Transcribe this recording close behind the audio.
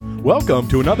Welcome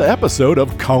to another episode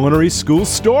of Culinary School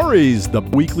Stories, the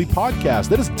weekly podcast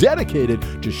that is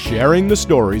dedicated to sharing the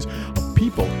stories of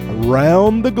people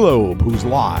around the globe whose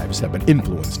lives have been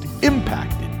influenced,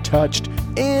 impacted, touched,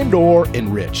 and or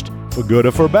enriched, for good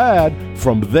or for bad,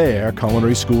 from their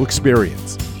culinary school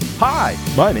experience. Hi,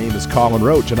 my name is Colin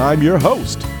Roach, and I'm your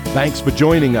host. Thanks for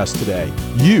joining us today.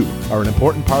 You are an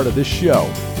important part of this show,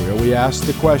 where we ask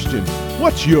the question,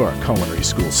 what's your culinary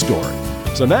school story?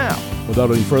 So now, without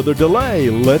any further delay,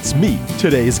 let's meet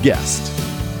today's guest.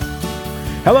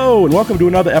 Hello, and welcome to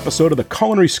another episode of the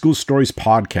Culinary School Stories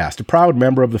podcast, a proud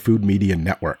member of the Food Media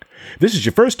Network. If this is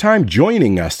your first time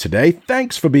joining us today,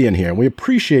 thanks for being here, and we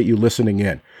appreciate you listening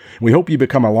in. We hope you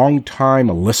become a long-time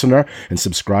listener and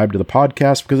subscribe to the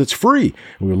podcast because it's free.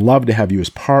 We would love to have you as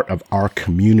part of our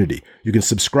community. You can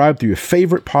subscribe through your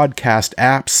favorite podcast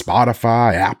apps,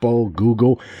 Spotify, Apple,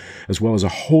 Google, as well as a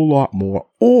whole lot more,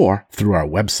 or through our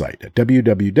website at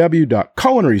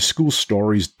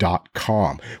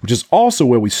www.culinaryschoolstories.com, which is also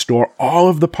where we store all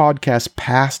of the podcast's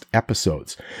past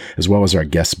episodes, as well as our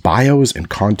guest bios and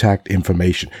contact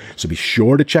information. So be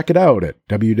sure to check it out at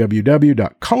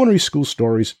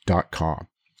www.culinaryschoolstories.com.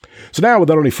 So now,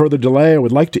 without any further delay, I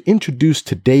would like to introduce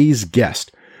today's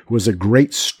guest, who has a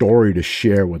great story to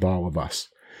share with all of us.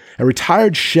 A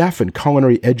retired chef and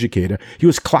culinary educator, he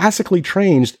was classically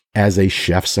trained as a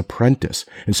chef's apprentice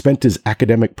and spent his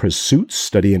academic pursuits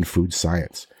studying food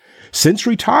science. Since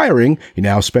retiring, he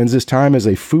now spends his time as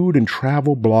a food and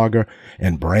travel blogger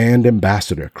and brand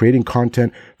ambassador, creating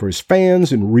content for his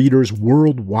fans and readers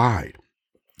worldwide.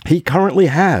 He currently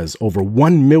has over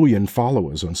 1 million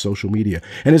followers on social media,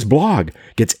 and his blog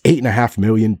gets 8.5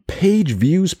 million page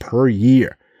views per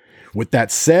year. With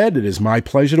that said, it is my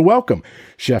pleasure to welcome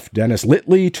Chef Dennis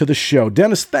Littley to the show.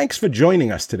 Dennis, thanks for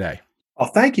joining us today.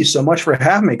 Well, thank you so much for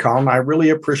having me, Colin. I really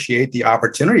appreciate the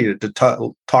opportunity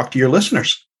to talk to your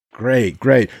listeners.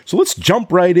 Great. So let's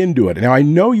jump right into it. Now, I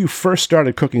know you first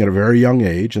started cooking at a very young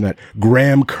age, and that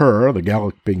Graham Kerr, the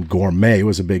Galloping Gourmet,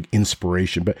 was a big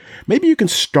inspiration. But maybe you can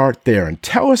start there and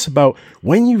tell us about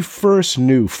when you first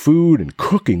knew food and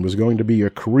cooking was going to be your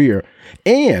career,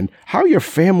 and how your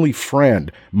family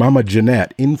friend, Mama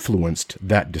Jeanette, influenced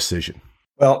that decision.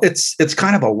 Well, it's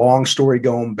kind of a long story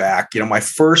going back. My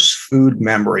first food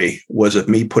memory was of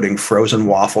me putting frozen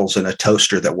waffles in a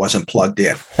toaster that wasn't plugged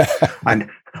in.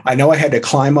 I know I had to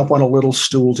climb up on a little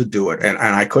stool to do it, and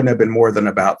I couldn't have been more than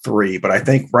about 3. But I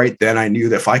think right then I knew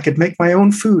that if I could make my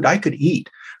own food, I could eat.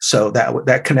 So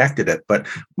that connected it. But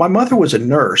my mother was a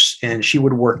nurse, and she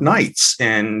would work nights,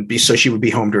 so she would be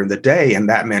home during the day, and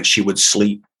that meant she would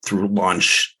sleep through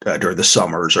lunch during the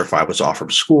summers, or if I was off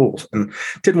from school, and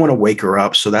didn't want to wake her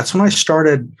up. So that's when I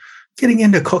started getting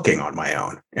into cooking on my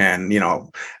own. And,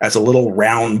 as a little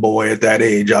round boy at that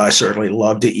age, I certainly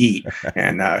loved to eat.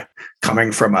 And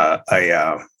coming from a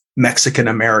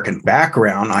Mexican-American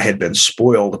background, I had been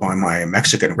spoiled by my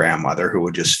Mexican grandmother, who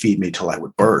would just feed me till I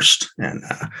would burst. And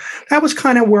that was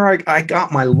kind of where I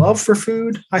got my love for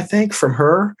food, I think, from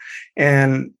her.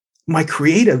 And my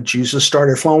creative juices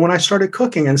started flowing when I started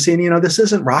cooking and seeing, this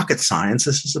isn't rocket science.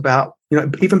 This is about,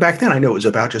 even back then I knew it was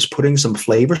about just putting some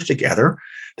flavors together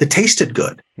that tasted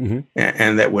good,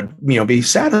 and that would, be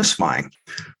satisfying.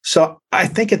 So I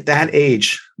think at that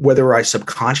age, whether I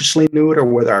subconsciously knew it or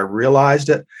whether I realized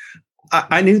it,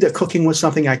 I knew that cooking was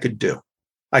something I could do.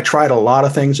 I tried a lot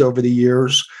of things over the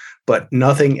years, but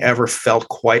nothing ever felt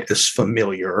quite as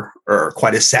familiar or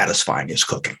quite as satisfying as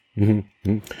cooking.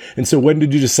 Mm-hmm. And so when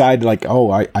did you decide,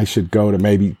 I should go to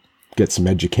maybe get some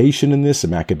education in this,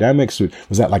 some academics?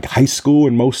 Was that like high school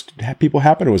and most people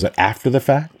happen, or was it after the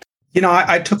fact?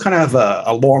 I took kind of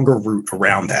a longer route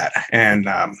around that. And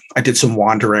I did some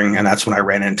wandering, and that's when I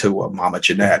ran into Mama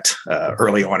Jeanette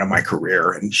early on in my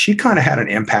career. And she kind of had an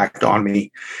impact on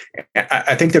me.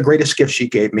 I think the greatest gift she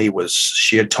gave me was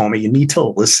she had told me, you need to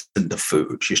listen to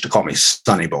food. She used to call me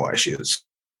Sonny Boy. She was,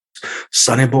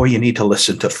 Sonny Boy, you need to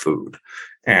listen to food.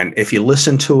 And if you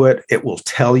listen to it, it will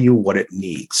tell you what it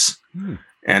needs.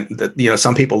 And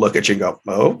some people look at you and go,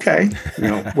 oh, okay,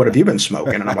 what have you been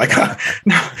smoking? And I'm like,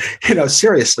 no,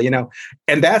 seriously,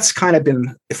 and that's kind of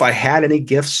been, if I had any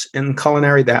gifts in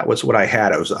culinary, that was what I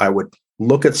had. I would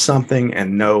look at something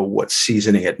and know what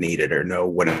seasoning it needed, or know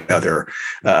what other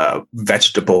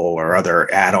vegetable or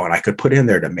other add-on I could put in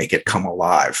there to make it come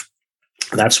alive.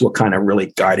 That's what kind of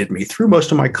really guided me through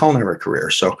most of my culinary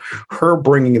career. So her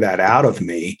bringing that out of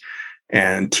me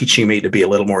and teaching me to be a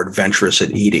little more adventurous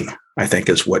in eating, I think,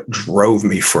 is what drove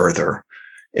me further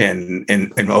in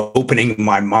opening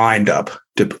my mind up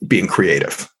to being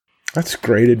creative. That's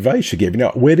great advice you gave.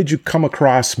 Now, where did you come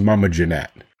across Mama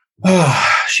Jeanette?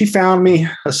 She found me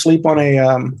asleep on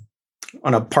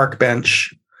on a park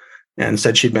bench and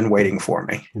said she'd been waiting for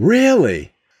me.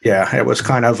 Really? Yeah, it was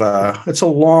kind of it's a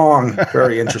long,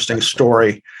 very interesting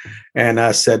story. And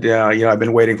said, I've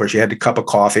been waiting for her. She had a cup of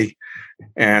coffee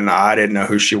and I didn't know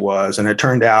who she was. And it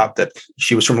turned out that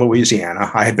she was from Louisiana.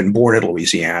 I had been born in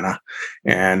Louisiana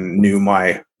and knew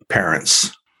my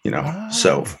parents, Wow.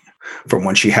 So from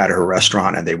when she had her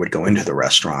restaurant and they would go into the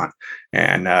restaurant.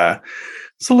 And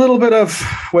it's a little bit of,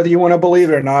 whether you want to believe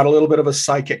it or not, a little bit of a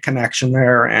psychic connection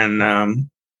there. And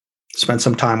spent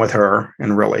some time with her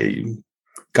and really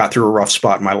got through a rough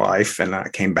spot in my life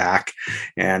and came back.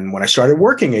 And when I started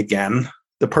working again,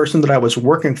 the person that I was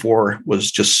working for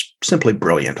was just simply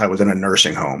brilliant. I was in a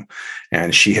nursing home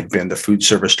and she had been the food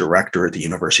service director at the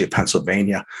University of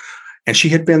Pennsylvania. And she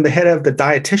had been the head of the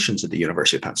dietitians at the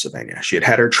University of Pennsylvania. She had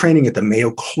had her training at the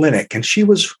Mayo Clinic and she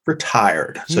was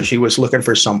retired. So she was looking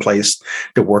for someplace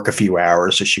to work a few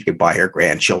hours so she could buy her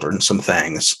grandchildren some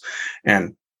things.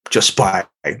 And just by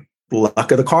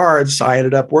luck of the cards, I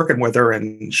ended up working with her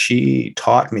and she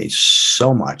taught me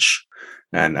so much.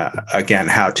 And again,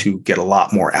 how to get a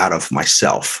lot more out of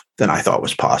myself than I thought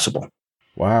was possible.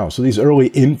 Wow. So these early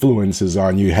influences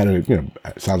on you had it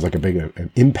sounds like a big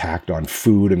an impact on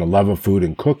food and a love of food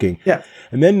and cooking. Yeah.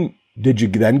 And then did you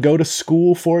then go to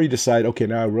school for? You decide, okay,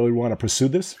 now I really want to pursue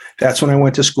this? That's when I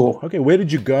went to school. Okay. Where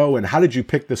did you go and how did you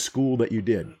pick the school that you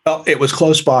did? Well, it was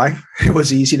close by. It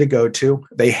was easy to go to.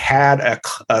 They had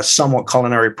a somewhat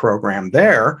culinary program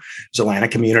there. It was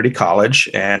Atlantic Community College.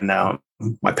 And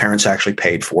my parents actually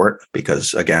paid for it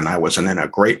because, again, I wasn't in a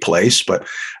great place, but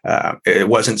it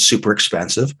wasn't super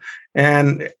expensive.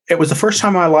 And it was the first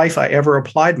time in my life I ever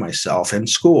applied myself in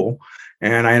school.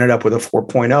 And I ended up with a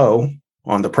 4.0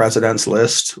 on the president's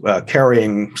list,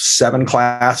 carrying 7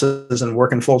 classes and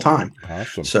working full time.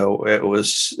 Awesome. So it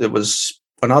was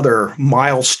another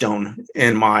milestone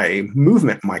in my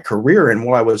movement, my career. And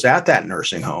while I was at that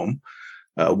nursing home,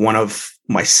 one of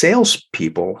my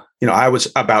salespeople, I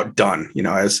was about done.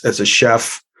 As a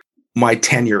chef, my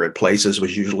tenure at places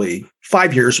was usually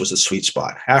 5 years was a sweet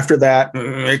spot. After that,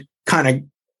 it kind of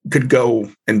could go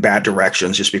in bad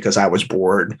directions just because I was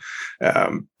bored.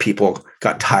 People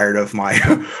got tired of my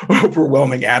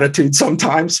overwhelming attitude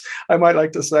sometimes, I might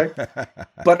like to say.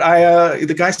 But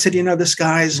the guy said, this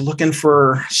guy's looking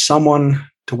for someone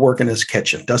to work in his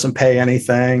kitchen. Doesn't pay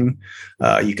anything.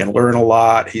 You can learn a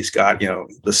lot. He's got,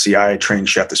 the CIA trained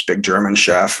chef, this big German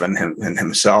chef and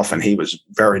himself, and he was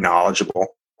very knowledgeable.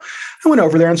 I went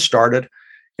over there and started.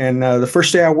 And the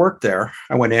first day I worked there,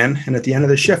 I went in, and at the end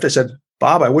of the shift, I said,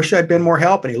 Bob, I wish I'd been more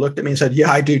help. And he looked at me and said, yeah,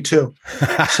 I do too.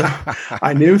 So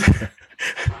I knew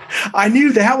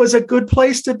that was a good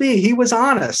place to be. He was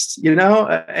honest, and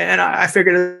I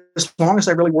figured as long as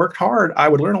I really worked hard, I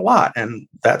would learn a lot. And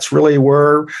that's really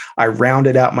where I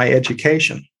rounded out my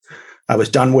education. I was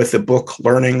done with the book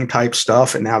learning type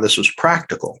stuff. And now this was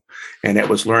practical. And it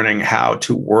was learning how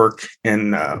to work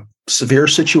in severe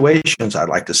situations, I'd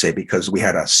like to say, because we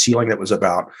had a ceiling that was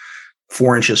about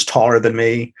 4 inches taller than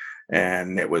me.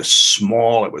 And it was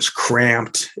small. It was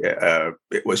cramped.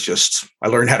 It was just, I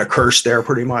learned how to curse there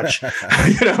pretty much,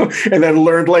 and then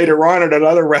learned later on at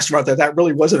another restaurant that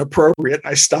really wasn't appropriate.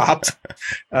 And I stopped.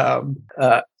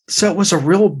 So it was a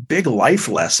real big life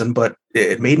lesson, but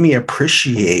it made me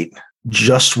appreciate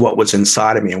just what was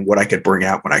inside of me and what I could bring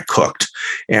out when I cooked.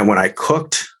 And when I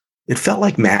cooked, it felt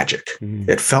like magic.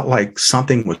 It felt like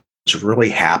something was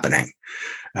really happening.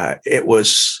 It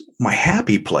was my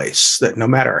happy place that no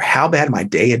matter how bad my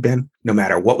day had been, no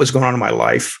matter what was going on in my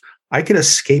life, I could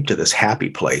escape to this happy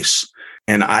place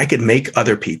and I could make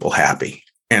other people happy.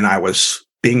 And I was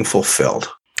being fulfilled.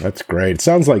 That's great. It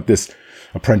sounds like this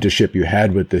apprenticeship you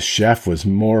had with this chef was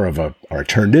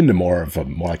turned into more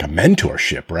like a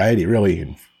mentorship, right? He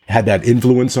really had that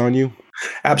influence on you.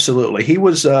 Absolutely. He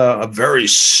was a very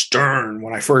stern.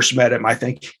 When I first met him, I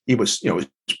think he was,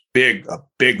 a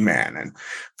big man and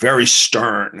very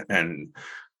stern. And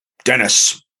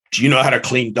Dennis, do you know how to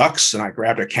clean ducks? And I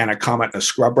grabbed a can of Comet and a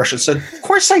scrub brush and said, of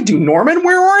course I do, Norman.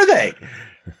 Where are they?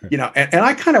 And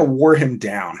I kind of wore him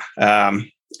down.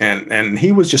 And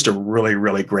he was just a really,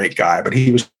 really great guy, but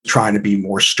he was trying to be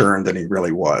more stern than he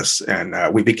really was. And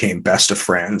we became best of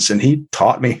friends and he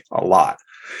taught me a lot.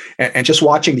 And just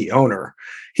watching the owner,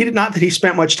 he did not that he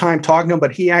spent much time talking to him,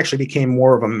 but he actually became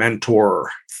more of a mentor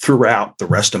throughout the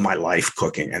rest of my life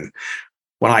cooking. And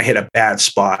when I hit a bad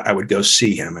spot, I would go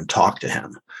see him and talk to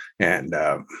him and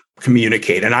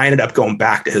communicate. And I ended up going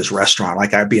back to his restaurant.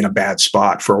 Like I'd be in a bad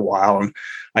spot for a while and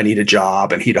I need a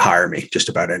job and he'd hire me just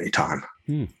about any time.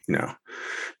 You know,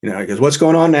 he goes, "What's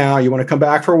going on now? You want to come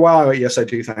back for a while?" I went, "Yes, I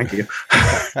do. Thank you."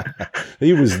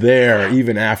 He was there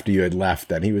even after you had left.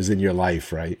 Then he was in your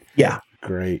life, right? Yeah.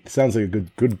 Great. Sounds like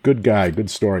a good guy. Good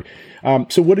story.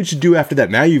 So what did you do after that?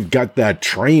 Now you've got that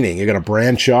training. You're going to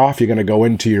branch off. You're going to go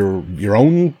into your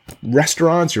own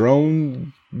restaurants, your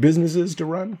own businesses to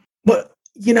run. But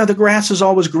the grass is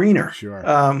always greener. Sure.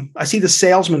 I see the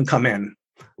salesman come in,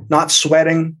 not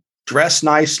sweating, dressed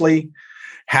nicely,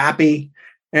 happy.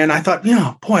 And I thought,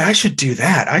 boy, I should do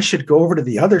that. I should go over to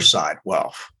the other side.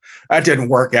 Well, that didn't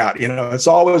work out. It's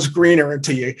always greener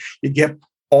until you get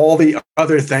all the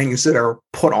other things that are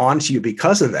put onto you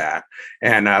because of that.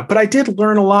 And, but I did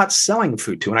learn a lot selling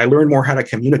food too. And I learned more how to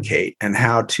communicate and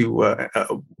how to,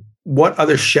 what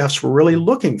other chefs were really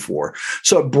looking for.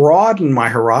 So it broadened my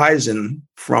horizon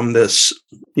from this,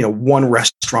 one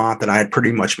restaurant that I had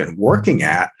pretty much been working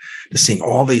at to seeing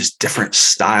all these different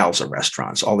styles of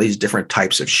restaurants, all these different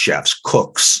types of chefs,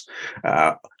 cooks,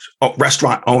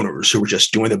 restaurant owners who were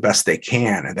just doing the best they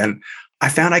can. And then I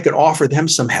found I could offer them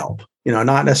some help.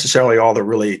 Not necessarily all the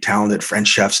really talented French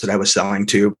chefs that I was selling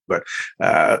to, but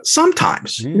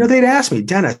sometimes, they'd ask me,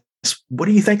 "Dennis, what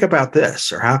do you think about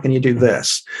this? Or how can you do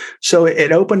this?" So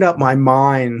it opened up my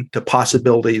mind to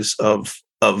possibilities of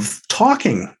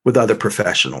talking with other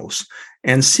professionals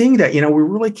and seeing that, we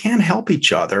really can help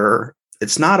each other.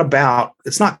 It's not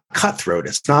cutthroat.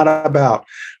 It's not about,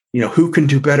 who can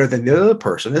do better than the other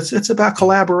person. It's about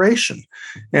collaboration.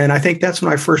 And I think that's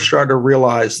when I first started to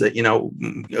realize that,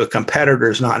 a competitor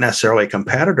is not necessarily a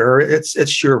competitor.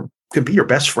 Could be your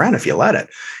best friend if you let it,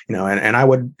 and I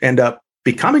would end up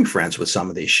becoming friends with some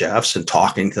of these chefs and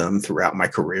talking to them throughout my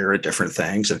career at different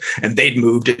things. And they'd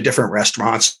move to different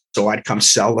restaurants, so I'd come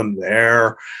sell them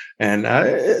there. And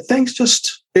things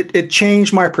it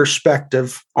changed my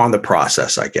perspective on the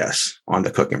process, I guess, on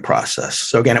the cooking process.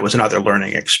 So again, it was another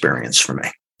learning experience for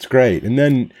me. It's great. And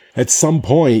then at some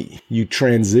point you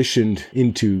transitioned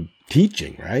into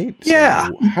teaching, right? Yeah.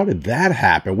 So how did that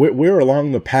happen? Where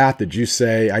along the path did you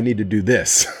say, I need to do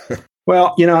this?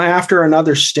 Well, after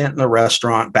another stint in the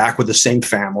restaurant, back with the same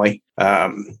family,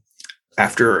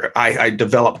 after I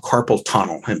developed carpal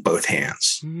tunnel in both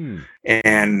hands,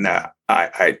 and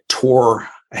I tore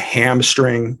a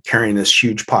hamstring carrying this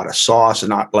huge pot of sauce and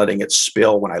not letting it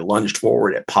spill. When I lunged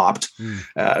forward, it popped.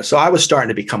 So I was starting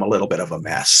to become a little bit of a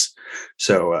mess.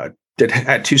 So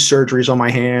had 2 surgeries on my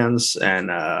hands,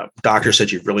 and doctor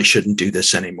said, "You really shouldn't do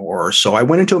this anymore." So I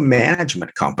went into a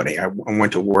management company. I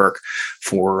went to work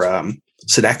for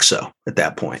Sodexo at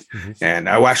that point. And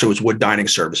I actually was Wood Dining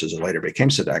Services. It later became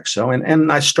Sodexo.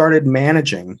 And I started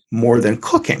managing more than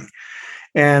cooking.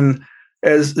 And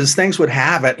as things would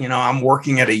have it, I'm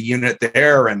working at a unit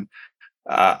there, and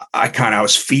I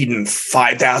was feeding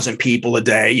 5,000 people a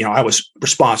day. I was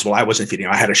responsible. I wasn't feeding.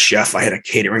 I had a chef. I had a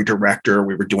catering director.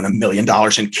 We were doing $1 million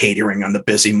in catering on the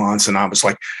busy months. And I was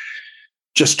like,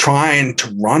 just trying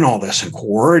to run all this and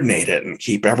coordinate it and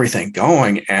keep everything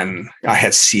going. And I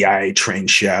had CIA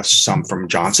trained chefs, some from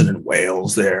Johnson and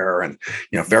Wales there, and,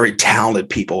 very talented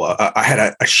people. I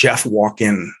had a chef walk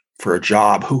in for a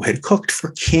job who had cooked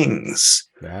for kings.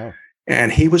 Wow.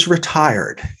 And he was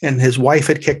retired, and his wife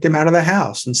had kicked him out of the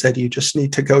house and said, "You just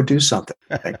need to go do something."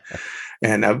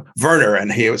 And Werner,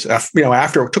 and he was,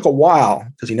 after it took a while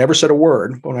because he never said a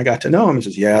word. But when I got to know him, he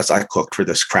says, "Yes, I cooked for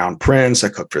this crown prince. I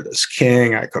cooked for this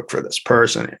king. I cooked for this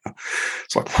person."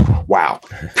 It's like, wow.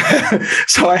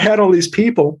 So I had all these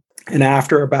people. And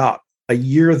after about a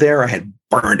year there, I had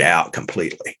burned out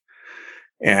completely.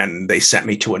 And they sent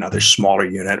me to another smaller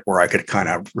unit where I could kind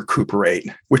of recuperate,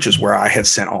 which is where I had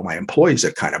sent all my employees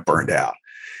that kind of burned out.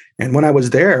 And when I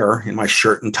was there in my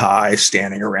shirt and tie,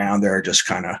 standing around there, just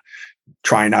kind of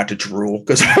trying not to drool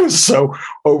because I was so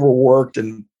overworked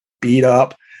and beat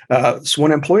up. So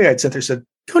one employee I'd sent there said,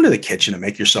 "Go into the kitchen and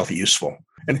make yourself useful."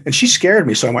 And she scared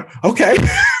me. So I went, "Okay."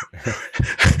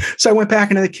 So I went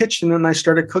back into the kitchen and I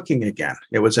started cooking again.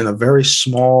 It was in a very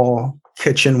small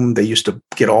kitchen. They used to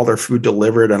get all their food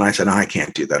delivered. And I said, "No, I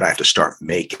can't do that. I have to start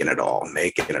making it all.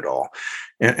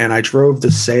 And I drove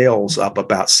the sales up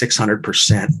about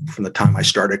 600% from the time I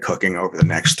started cooking over the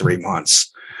next 3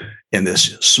 months in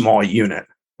this small unit.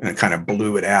 And it kind of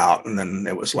blew it out. And then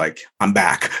it was like, I'm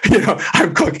back.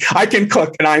 I can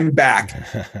cook and I'm back.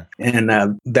 And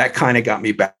that kind of got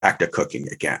me back to cooking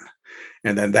again.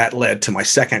 And then that led to my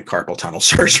second carpal tunnel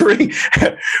surgery,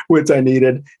 which I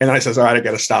needed. And I said, "All right, I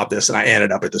got to stop this." And I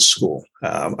ended up at the school.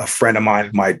 A friend of mine,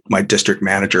 my district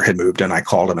manager, had moved, and I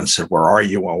called him and said, "Where are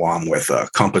you?" "Oh, I'm with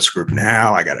Compass Group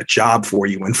now. I got a job for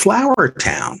you in Flower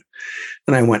Town."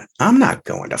 And I went, "I'm not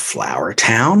going to Flower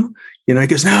Town. He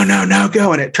goes, no,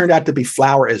 go. And it turned out to be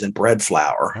flour isn't bread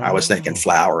flour. I was thinking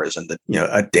flour isn't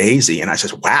a daisy. And I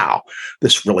says, wow,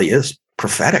 this really is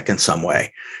prophetic in some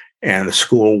way. And the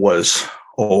school was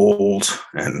old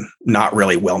and not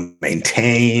really well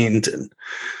maintained, and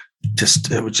it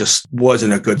just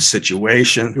wasn't a good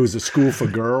situation. It was a school for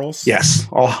girls? Yes,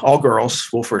 all girls,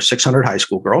 school for 600 high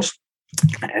school girls.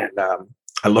 And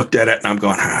I looked at it and I'm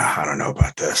going, I don't know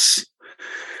about this.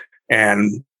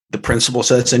 And the principal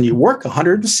says, and you work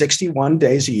 161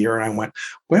 days a year. And I went,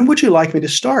 when would you like me to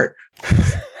start?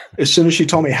 As soon as she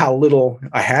told me how little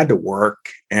I had to work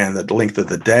and the length of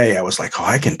the day, I was like, oh,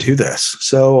 I can do this.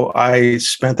 So I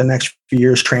spent the next few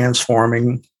years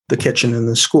transforming the kitchen in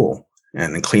the school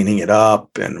and cleaning it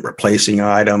up and replacing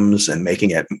items and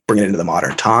bringing it into the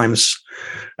modern times.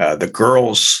 The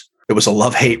girls, it was a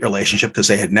love-hate relationship because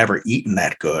they had never eaten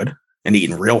that good and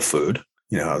eaten real food.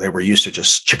 They were used to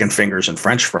just chicken fingers and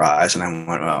French fries. And I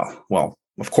went, oh, well,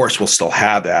 of course, we'll still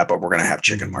have that, but we're going to have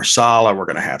chicken marsala. We're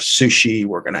going to have sushi.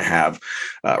 We're going to have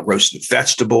roasted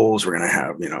vegetables. We're going to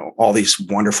have, all these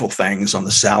wonderful things on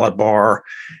the salad bar.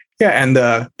 Yeah. And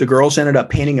the girls ended up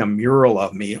painting a mural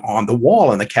of me on the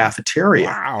wall in the cafeteria,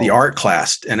 wow. The art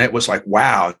class. And it was like,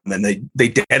 wow. And then they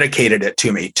dedicated it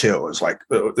to me too. It was like,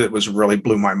 it was really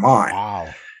blew my mind.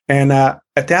 Wow. And at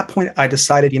that point, I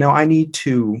decided, I need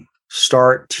to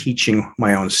start teaching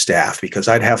my own staff, because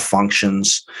I'd have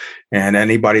functions, and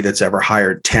anybody that's ever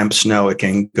hired temps know it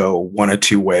can go one of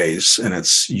two ways, and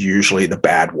it's usually the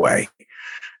bad way.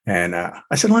 And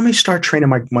I said, let me start training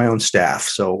my own staff.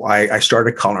 So I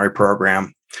started a culinary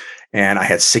program, and I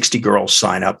had 60 girls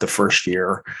sign up the first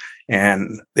year,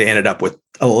 and they ended up with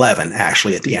 11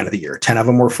 actually at the end of the year. 10 of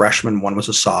them were freshmen, one was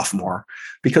a sophomore,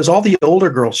 because all the older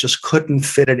girls just couldn't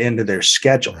fit it into their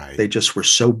schedule. Right. They just were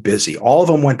so busy. All of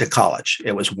them went to college.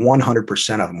 It was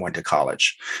 100% of them went to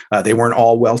college. They weren't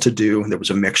all well-to-do. There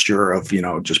was a mixture of,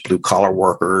 just blue-collar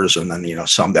workers, and then,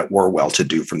 some that were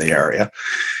well-to-do from the area.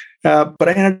 But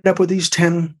I ended up with these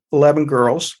 10, 11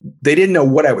 girls. They didn't know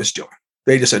what I was doing.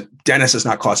 They just said, Dennis is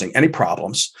not causing any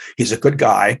problems. He's a good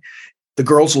guy. The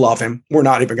girls love him. We're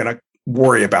not even going to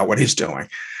worry about what he's doing.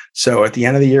 So at the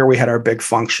end of the year, we had our big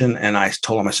function, and I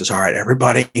told him, I says, all right,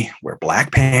 everybody wear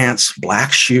black pants,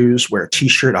 black shoes, wear a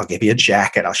t-shirt. I'll give you a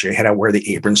jacket. I'll show you how to wear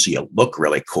the apron so you look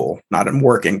really cool. Not in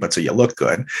working, but so you look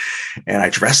good. And I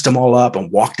dressed them all up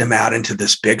and walked them out into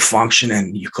this big function,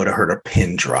 and you could have heard a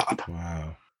pin drop.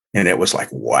 Wow. And it was like,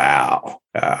 wow.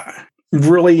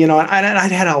 Really,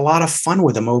 I'd had a lot of fun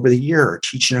with them over the year,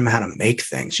 teaching them how to make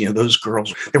things. Those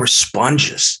girls, they were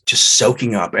sponges, just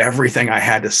soaking up everything I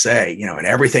had to say, and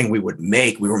everything we would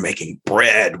make. We were making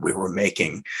bread. We were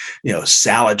making,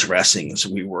 salad dressings.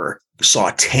 We were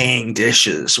sauteing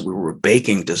dishes. We were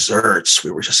baking desserts.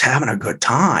 We were just having a good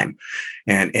time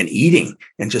and eating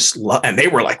and just and they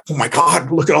were like, oh my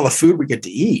God, look at all the food we get to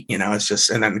eat. It's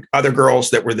just, and then other girls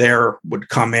that were there would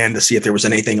come in to see if there was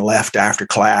anything left after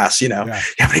class, yeah. You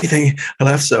have anything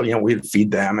left? So, we'd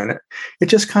feed them, and it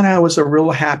just kind of was a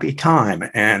real happy time.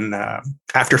 And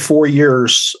after 4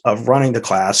 years of running the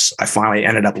class, I finally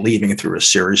ended up leaving through a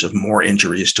series of more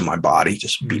injuries to my body,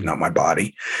 just beating up my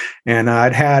body. And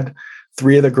I'd had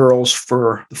 3 of the girls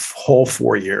for the whole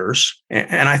 4 years.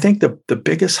 And I think the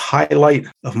biggest highlight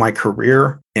of my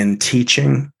career in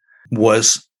teaching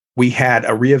was we had a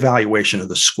reevaluation of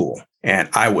the school. And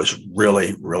I was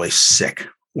really, really sick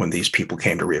when these people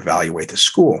came to reevaluate the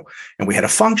school. And we had a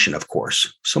function, of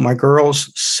course. So my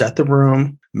girls set the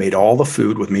room, made all the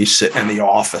food with me sitting in the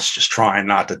office, just trying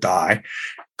not to die.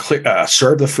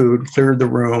 Served the food, cleared the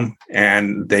room,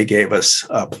 and they gave us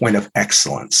a point of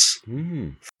excellence.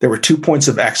 There were 2 points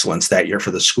of excellence that year for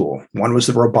the school. One was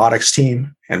the robotics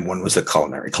team, and one was the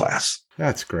culinary class.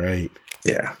 That's great.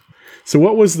 Yeah. So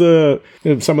what was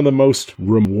some of the most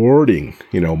rewarding,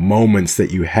 moments that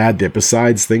you had there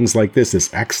besides things like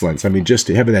this excellence? I mean, just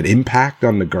having that impact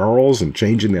on the girls and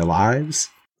changing their lives?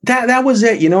 That was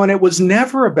it, and it was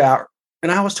never about.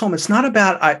 And I always told him, it's not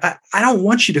about, I don't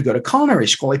want you to go to culinary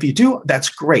school. If you do, that's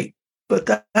great. But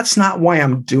that's not why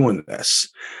I'm doing this.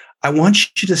 I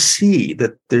want you to see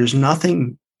that there's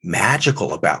nothing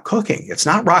magical about cooking. It's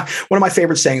not rock. One of my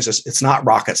favorite sayings is, it's not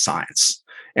rocket science.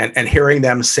 And hearing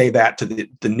them say that to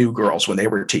the new girls when they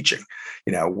were teaching,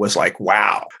 was like,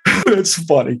 wow, it's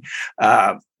funny.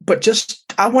 But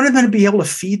just, I wanted them to be able to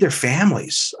feed their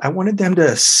families. I wanted them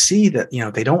to see that,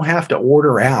 they don't have to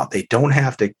order out. They don't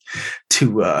have to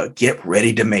get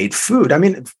ready-to-made food. I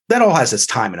mean, that all has its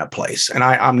time and a place. And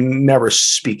I'm never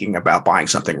speaking about buying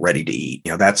something ready to eat.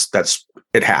 That's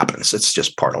it happens. It's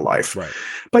just part of life. Right.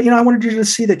 But, I wanted you to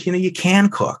see that, you can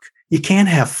cook. You can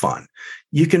have fun.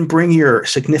 You can bring your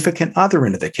significant other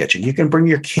into the kitchen. You can bring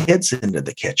your kids into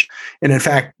the kitchen. And in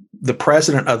fact, the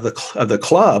president of the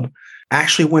club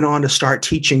actually went on to start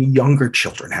teaching younger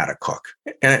children how to cook.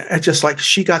 And it's just like,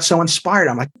 she got so inspired.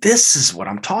 I'm like, this is what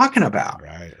I'm talking about.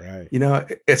 Right.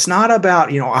 It's not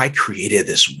about, I created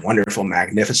this wonderful,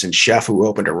 magnificent chef who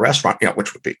opened a restaurant,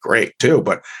 which would be great too.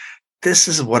 But this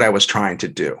is what I was trying to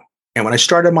do. And when I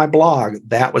started my blog,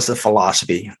 that was the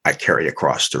philosophy I carry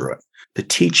across through it, to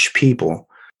teach people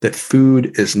that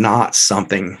food is not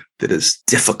something that is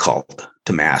difficult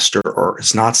to master, or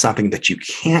it's not something that you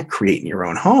can't create in your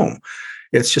own home.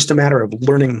 It's just a matter of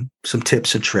learning some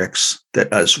tips and tricks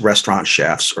that as restaurant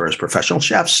chefs or as professional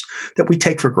chefs that we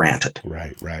take for granted.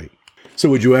 Right. So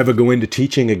would you ever go into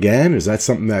teaching again? Is that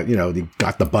something that, you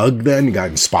got the bug then, you got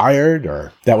inspired,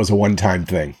 or that was a one-time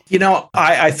thing?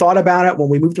 I thought about it when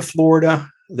we moved to Florida.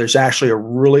 There's actually a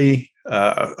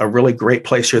really great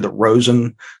place here, the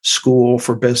Rosen School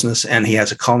for Business, and he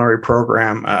has a culinary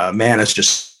program. Man, it's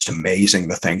just amazing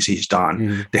the things he's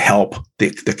done to help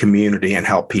the community and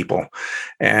help people.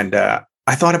 And I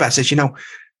thought about it, I said,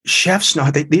 chefs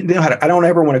know they know how to. I don't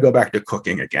ever want to go back to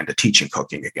cooking again, to teaching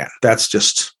cooking again. That's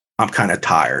just, I'm kind of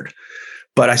tired.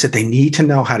 But I said they need to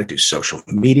know how to do social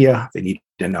media. They need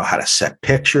to know how to set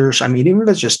pictures. I mean, even if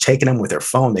it's just taking them with their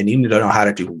phone, they need to know how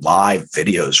to do live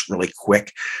videos really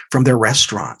quick from their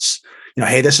restaurants.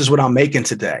 Hey, this is what I'm making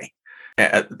today.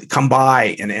 Come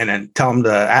by and tell them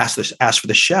to ask for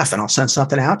the chef, and I'll send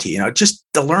something out to you. Just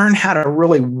to learn how to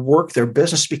really work their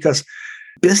business, because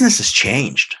business has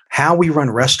changed. How we run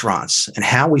restaurants and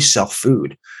how we sell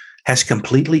food has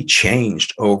completely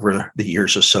changed over the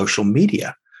years of social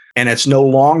media. And it's no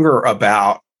longer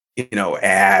about,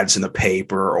 ads in the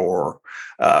paper, or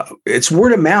it's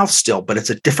word of mouth still, but it's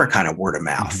a different kind of word of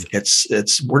mouth.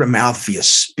 It's word of mouth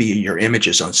via your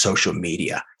images on social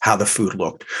media, how the food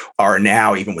looked, or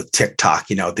now even with TikTok,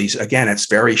 these, again, it's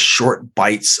very short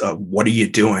bites of what are you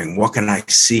doing? What can I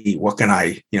see? What can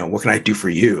I do for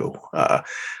you?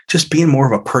 Just being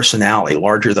more of a personality,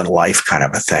 larger than life kind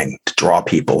of a thing to draw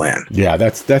people in. Yeah,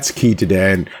 that's key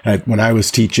today. And when I was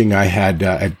teaching, I had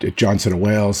at Johnson &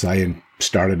 Wales, I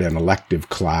started an elective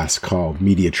class called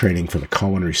Media Training for the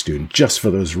Culinary Student, just for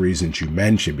those reasons you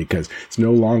mentioned, because it's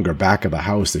no longer back of the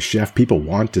house. The chef, people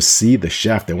want to see the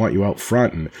chef. They want you out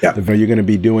front. And if you're going to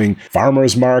be doing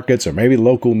farmers markets or maybe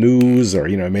local news, or,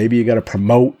 maybe you got to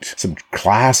promote some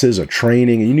classes or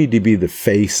training, you need to be the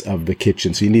face of the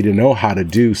kitchen. So you need to know how to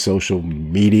do social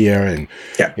media and,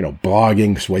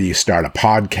 blogging, whether you start a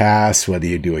podcast, whether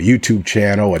you do a YouTube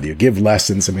channel, whether you give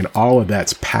lessons. I mean, all of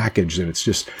that's packaged, and it's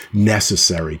just necessary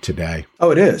today.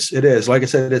 Oh, it is. It is. Like I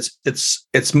said,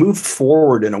 it's moved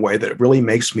forward in a way that really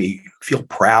makes me feel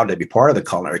proud to be part of the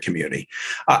culinary community.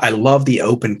 I love the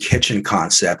open kitchen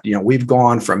concept. We've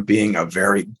gone from being a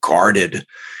very guarded,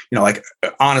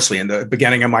 honestly, in the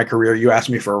beginning of my career, you asked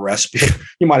me for a recipe,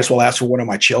 you might as well ask for one of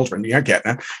my children. You're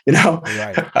getting it,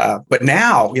 Right. But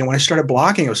now, when I started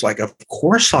blogging, it was like, of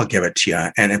course I'll give it to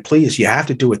you. And please, you have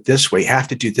to do it this way. You have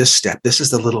to do this step. This is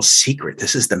the little secret.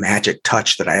 This is the magic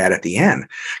touch that I add at the end.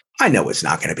 I know it's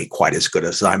not going to be quite as good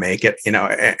as I make it,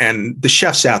 and the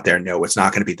chefs out there know it's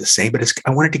not going to be the same, but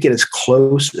I wanted to get as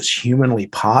close as humanly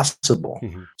possible.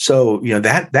 So,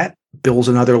 that builds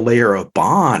another layer of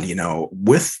bond,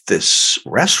 with this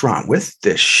restaurant, with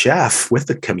this chef, with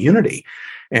the community.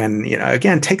 And,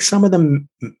 again, take some of the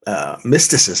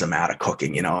mysticism out of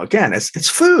cooking. Again, it's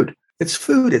food. It's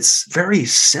food. It's very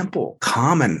simple,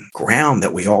 common ground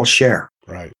that we all share.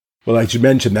 Right. Well, as you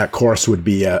mentioned, that course would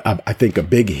be, I think, a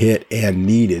big hit and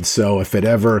needed. So if it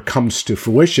ever comes to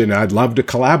fruition, I'd love to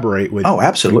collaborate with you. Oh,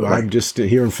 absolutely. I'm just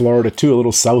here in Florida, too, a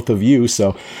little south of you.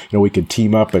 So, we could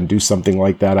team up and do something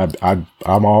like that.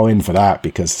 I'm all in for that,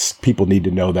 because people need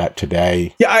to know that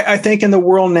today. Yeah, I think in the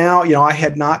world now, I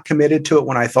had not committed to it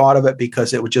when I thought of it,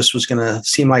 because it was going to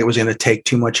seem like it was going to take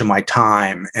too much of my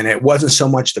time. And it wasn't so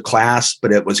much the class,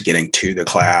 but it was getting to the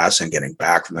class and getting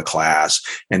back from the class,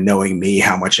 and knowing me,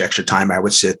 how much extra time I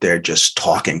would sit there just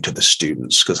talking to the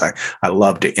students, because I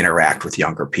love to interact with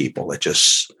younger people.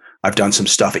 I've done some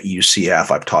stuff at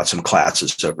UCF. I've taught some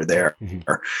classes over there,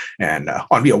 and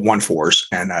on 1-4s,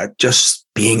 and just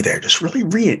being there just really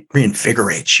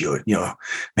reinvigorates you.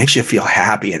 Makes you feel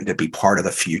happy and to be part of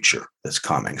the future that's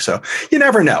coming. So you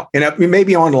never know.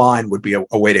 Maybe online would be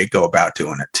a way to go about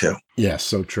doing it too. Yes,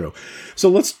 so true. So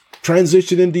let's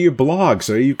transition into your blog.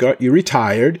 So you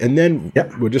retired, and then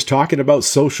we're just talking about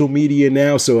social media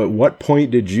now. So at what point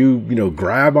did you,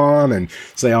 grab on and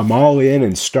say, I'm all in,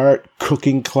 and start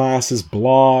cooking classes,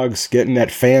 blogs, getting that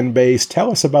fan base?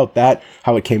 Tell us about that,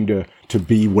 how it came to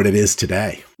be what it is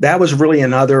today. that was really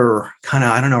another kind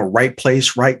of, I don't know, right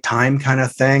place, right time kind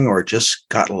of thing, or just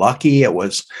got lucky. It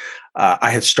was,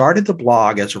 I had started the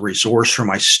blog as a resource for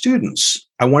my students.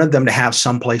 I wanted them to have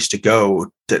some place to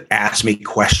go to ask me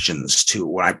questions to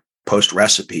when I post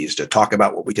recipes, to talk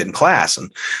about what we did in class.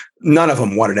 And none of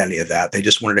them wanted any of that. They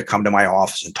just wanted to come to my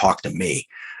office and talk to me.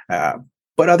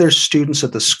 But other students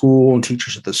at the school and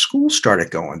teachers at the school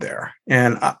started going there.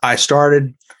 And I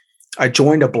joined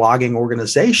a blogging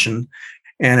organization,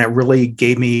 and it really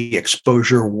gave me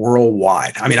exposure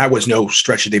worldwide. I mean, I was no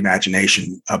stretch of the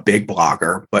imagination a big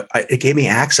blogger, but it gave me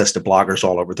access to bloggers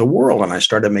all over the world. And I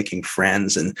started making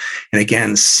friends and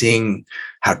again, seeing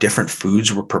how different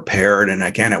foods were prepared. And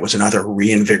again, it was another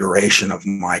reinvigoration of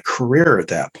my career at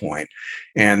that point.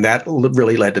 And that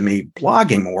really led to me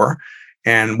blogging more.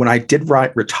 And when I did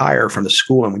retire from the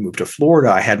school and we moved to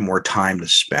Florida, I had more time to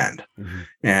spend. Mm-hmm.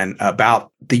 And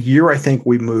about the year I think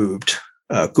we moved,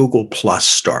 Google Plus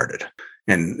started.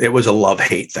 And it was a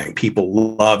love-hate thing.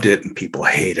 People loved it and people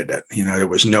hated it. You know, there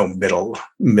was no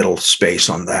middle space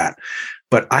on that.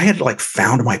 But I had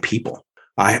found my people.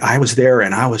 I was there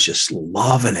and I was just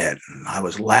loving it. And I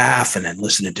was laughing and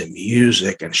listening to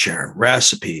music and sharing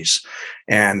recipes.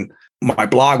 And my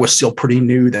blog was still pretty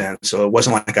new then. So it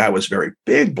wasn't like I was a very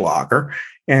big blogger.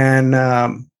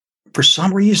 And for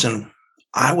some reason,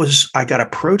 I got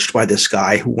approached by this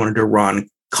guy who wanted to run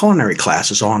culinary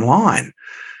classes online.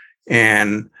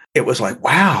 And it was like,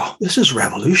 wow, this is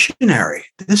revolutionary.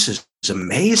 This is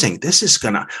amazing.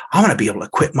 I'm going to be able to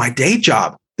quit my day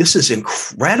job. This is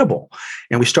incredible.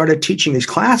 And we started teaching these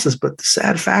classes, but the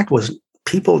sad fact was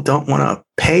people don't want to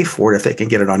pay for it if they can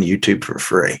get it on YouTube for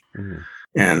free. Mm-hmm.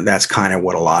 And that's kind of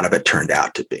what a lot of it turned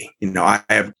out to be. You know, I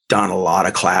have done a lot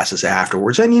of classes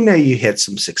afterwards, and you hit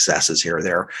some successes here or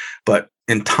there, but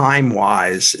in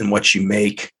time-wise and what you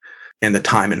make and the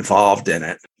time involved in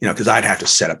it, because I'd have to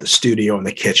set up the studio in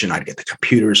the kitchen. I'd get the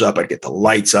computers up. I'd get the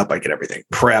lights up. I'd get everything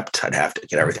prepped. I'd have to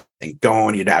get everything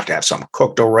going. You'd have to have something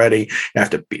cooked already. You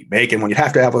have to be making one. You'd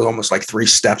have to have almost 3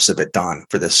 steps of it done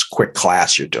for this quick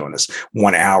class you're doing, this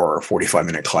 1 hour or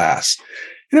 45-minute class.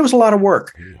 And it was a lot of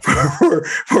work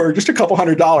for just a couple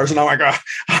 $100. And I'm like,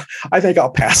 I think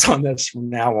I'll pass on this from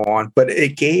now on. But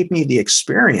it gave me the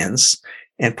experience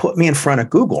and put me in front of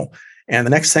Google. And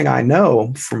the next thing I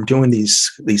know, from doing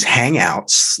these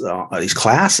hangouts, these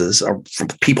classes from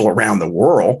people around the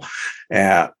world,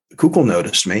 Google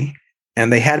noticed me.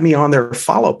 And they had me on their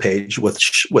follow page with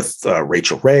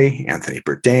Rachel Ray, Anthony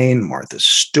Bourdain, Martha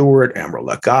Stewart, Emeril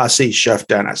Lagasse, Chef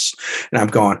Dennis. And I'm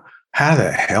going, how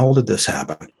the hell did this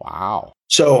happen? Wow.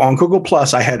 So on Google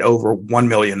Plus, I had over 1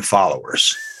 million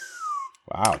followers.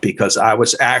 Wow. Because I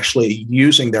was actually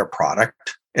using their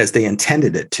product as they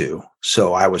intended it to.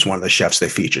 So I was one of the chefs they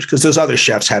featured, because those other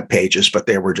chefs had pages, but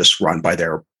they were just run by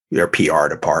their PR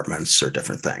departments or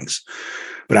different things.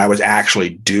 But I was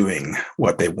actually doing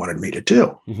what they wanted me to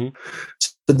do. Mm-hmm.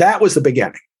 So that was the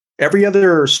beginning. Every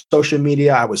other social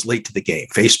media, I was late to the game.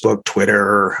 Facebook,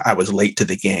 Twitter, I was late to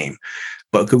the game.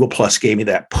 But Google Plus gave me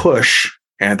that push.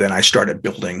 And then I started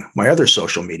building my other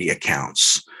social media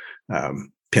accounts.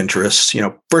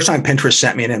 Pinterest, first time Pinterest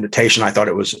sent me an invitation, I thought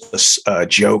it was a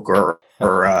joke or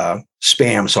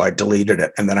spam. So I deleted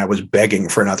it. And then I was begging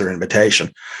for another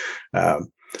invitation.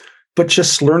 But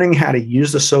just learning how to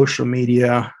use the social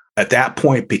media at that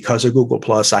point, because of Google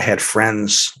Plus, I had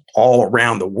friends all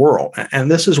around the world.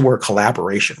 And this is where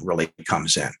collaboration really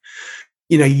comes in.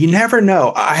 You never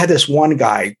know. I had this one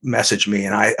guy message me,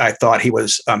 and I thought he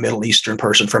was a Middle Eastern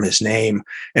person from his name.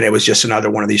 And it was just another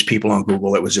one of these people on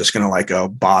Google that was just going to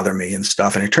bother me and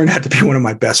stuff. And it turned out to be one of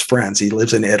my best friends. He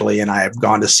lives in Italy, and I have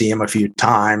gone to see him a few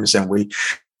times. And we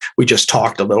just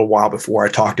talked a little while before. I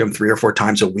talked to him 3 or 4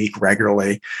 times a week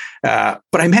regularly. But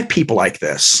I met people like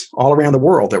this all around the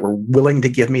world that were willing to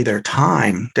give me their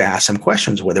time to ask them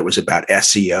questions, whether it was about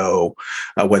SEO,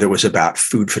 whether it was about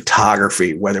food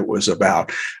photography, whether it was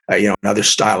about another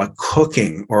style of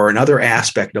cooking or another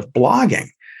aspect of blogging,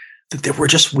 that they were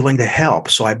just willing to help.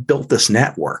 So I built this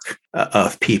network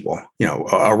of people,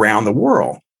 around the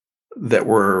world that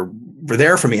were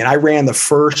there for me. And I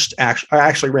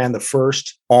actually ran the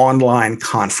first online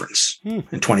conference in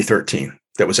 2013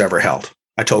 that was ever held.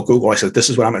 I told Google, I said, this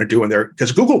is what I'm going to do in there.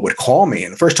 Because Google would call me.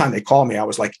 And the first time they called me, I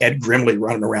was like Ed Grimley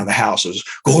running around the house. It was,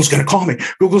 Google's going to call me.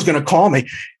 Google's going to call me.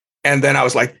 And then I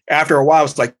was like, after a while, I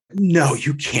was like, no,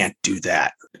 you can't do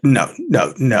that. No,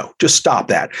 just stop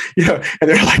that. And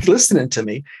they're listening to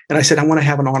me. And I said, I want to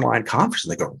have an online conference.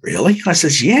 And they go, really? And I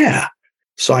says, yeah.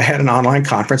 So I had an online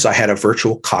conference. I had a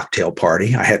virtual cocktail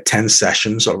party. I had 10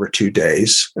 sessions over 2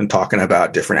 days and talking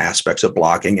about different aspects of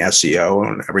blogging, SEO,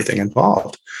 and everything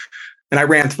involved. And I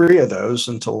ran 3 of those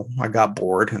until I got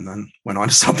bored and then went on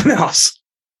to something else.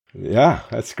 Yeah,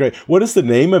 that's great. What is the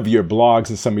name of your blogs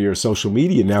and some of your social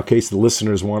media now, in case the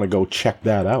listeners want to go check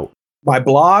that out? My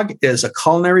blog is A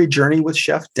Culinary Journey with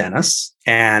Chef Dennis,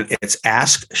 and it's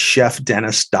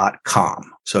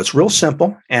askchefdennis.com. So it's real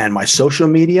simple. And my social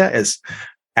media is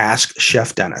Ask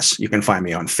Chef Dennis. You can find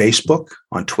me on Facebook,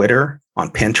 on Twitter, on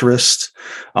Pinterest,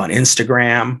 on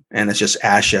Instagram, and it's just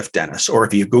Ask Chef Dennis. Or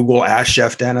if you Google Ask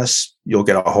Chef Dennis, you'll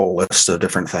get a whole list of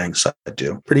different things I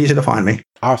do. Pretty easy to find me.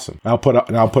 Awesome. I'll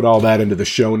put all that into the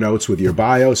show notes with your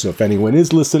bio. So if anyone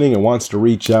is listening and wants to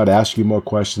reach out, ask you more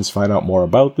questions, find out more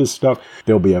about this stuff,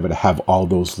 they'll be able to have all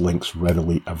those links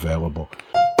readily available.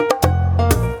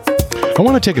 I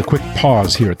want to take a quick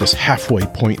pause here at this halfway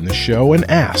point in the show and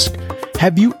ask,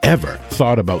 have you ever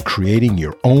thought about creating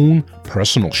your own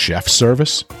personal chef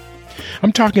service?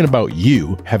 I'm talking about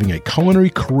you having a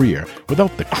culinary career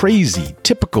without the crazy,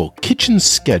 typical kitchen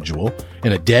schedule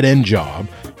and a dead-end job,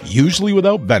 usually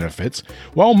without benefits,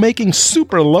 while making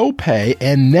super low pay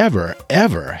and never,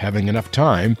 ever having enough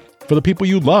time for the people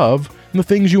you love and the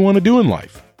things you want to do in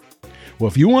life. Well,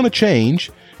 if you want to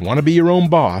change, want to be your own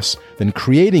boss, then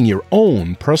creating your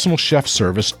own personal chef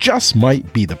service just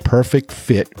might be the perfect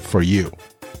fit for you.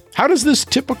 How does this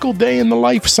typical day in the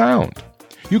life sound?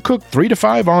 You cook 3 to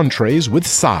 5 entrees with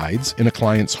sides in a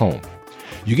client's home.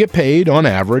 You get paid, on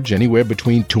average, anywhere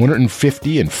between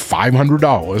 $250 and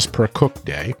 $500 per cook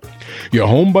day. You're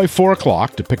home by 4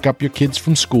 o'clock to pick up your kids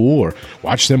from school or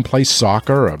watch them play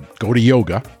soccer or go to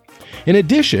yoga. In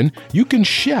addition, you can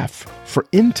chef for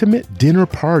intimate dinner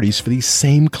parties for these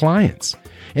same clients,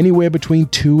 anywhere between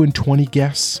 2 and 20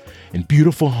 guests in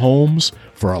beautiful homes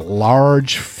for a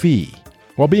large fee,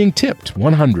 while being tipped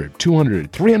 $100, $200,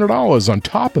 $300 on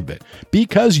top of it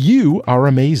because you are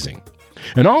amazing.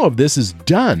 And all of this is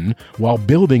done while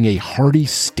building a hearty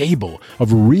stable of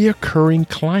reoccurring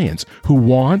clients who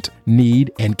want,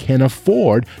 need, and can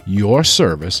afford your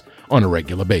service on a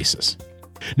regular basis.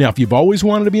 Now, if you've always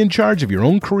wanted to be in charge of your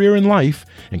own career in life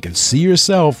and can see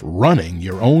yourself running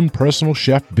your own personal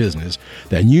chef business,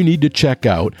 then you need to check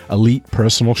out Elite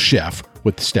Personal Chef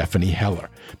with Stephanie Heller,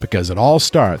 because it all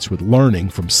starts with learning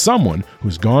from someone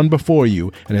who's gone before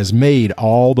you and has made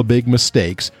all the big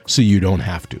mistakes so you don't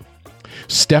have to.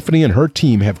 Stephanie and her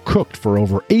team have cooked for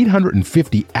over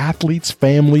 850 athletes,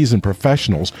 families, and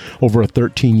professionals over a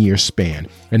 13-year span.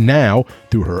 And now,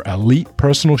 through her Elite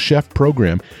Personal Chef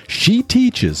program, she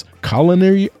teaches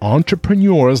culinary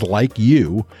entrepreneurs like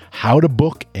you how to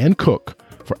book and cook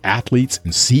for athletes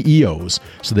and CEOs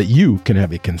so that you can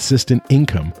have a consistent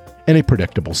income and a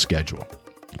predictable schedule.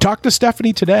 Talk to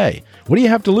Stephanie today. What do you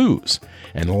have to lose?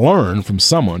 And learn from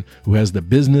someone who has the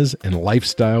business and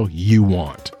lifestyle you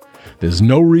want. There's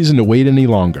no reason to wait any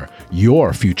longer.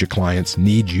 Your future clients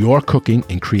need your cooking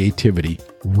and creativity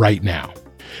right now.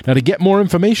 Now, to get more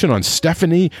information on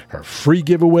Stephanie, her free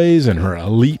giveaways, and her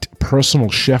elite personal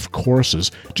chef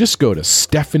courses, just go to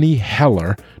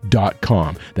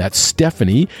StephanieHeller.com. That's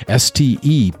Stephanie,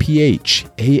 Stephanie,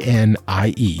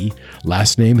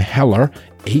 last name Heller,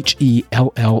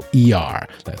 Heller.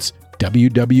 That's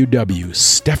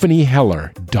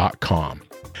www.stephanieheller.com.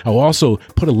 I'll also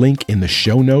put a link in the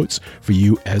show notes for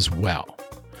you as well.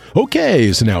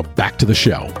 Okay, so now back to the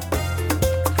show.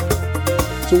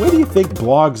 So where do you think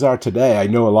blogs are today? I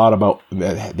know a lot about,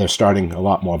 they're starting a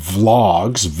lot more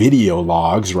vlogs, video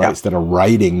logs, right? Instead of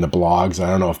writing the blogs. I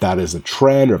don't know if that is a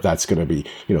trend or if that's going to be,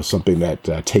 something that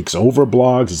takes over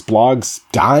blogs. Is blogs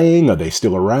dying? Are they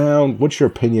still around? What's your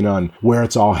opinion on where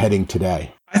it's all heading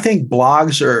today? I think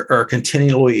blogs are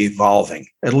continually evolving.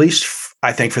 At least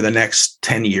I think for the next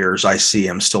 10 years, I see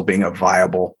them still being a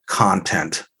viable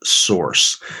content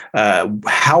source.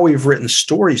 How we've written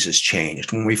stories has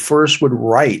changed. When we first would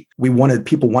write,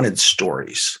 people wanted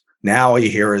stories. Now you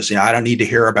hear is, I don't need to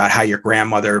hear about how your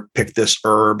grandmother picked this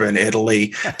herb in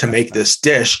Italy to make this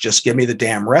dish. Just give me the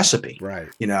damn recipe. Right.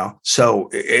 So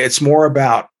it's more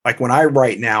about, like, when I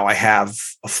write now, I have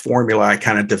a formula I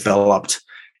kind of developed.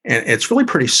 And it's really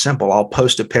pretty simple. I'll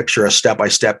post a picture, a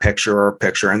step-by-step picture or a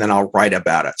picture, and then I'll write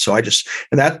about it. So I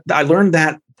learned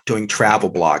that doing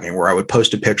travel blogging, where I would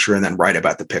post a picture and then write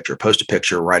about the picture, post a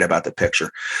picture, write about the picture.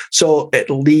 So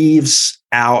it leaves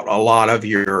out a lot of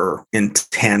your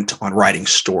intent on writing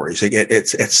stories. It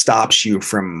stops you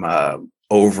from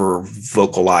over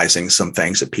vocalizing some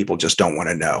things that people just don't want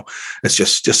to know. It's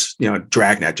just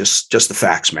dragnet, just the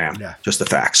facts, man. Yeah. Just the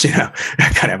facts,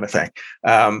 kind of a thing.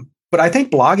 But I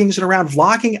think blogging is around.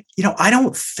 Vlogging, I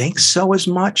don't think so as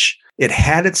much. It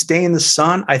had its day in the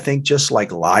sun. I think just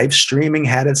like live streaming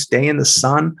had its day in the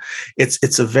sun.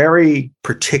 It's a very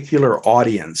particular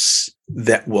audience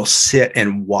that will sit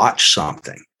and watch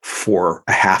something for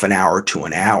a half an hour to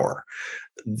an hour.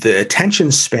 The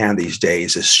attention span these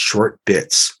days is short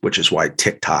bits, which is why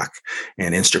TikTok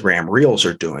and Instagram Reels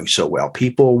are doing so well.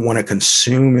 People want to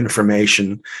consume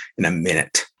information in a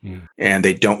minute, and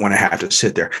they don't want to have to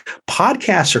sit there.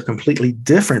 Podcasts are completely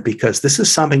different because this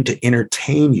is something to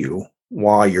entertain you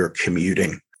while you're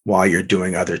commuting, while you're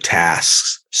doing other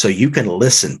tasks. So you can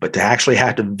listen, but to actually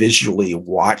have to visually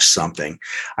watch something,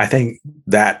 I think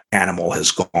that animal has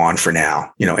gone for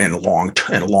now, in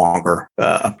longer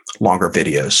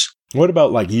videos. What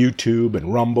about like YouTube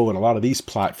and Rumble and a lot of these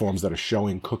platforms that are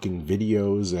showing cooking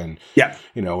videos and,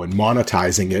 and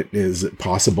monetizing it? Is it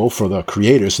possible for the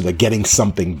creators so they're getting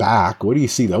something back? Where do you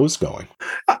see those going?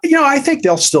 I think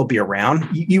they'll still be around.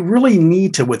 You really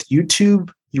need to, with YouTube,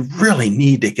 you really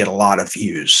need to get a lot of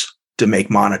views to make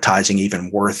monetizing even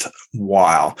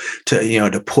worthwhile,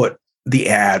 to put the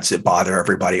ads that bother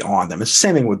everybody on them. It's the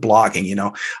same thing with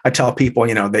blogging. I tell people,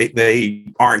 they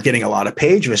aren't getting a lot of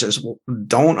page visits. Well,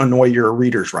 don't annoy your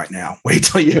readers right now. Wait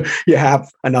till you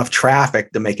have enough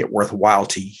traffic to make it worthwhile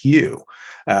to you.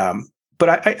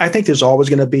 But I think there's always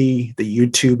going to be the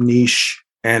YouTube niche.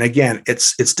 And again,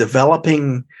 it's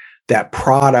developing that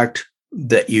product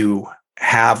that you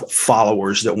have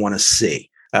followers that want to see.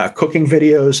 Cooking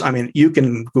videos, you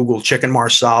can Google chicken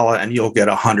marsala and you'll get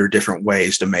 100 different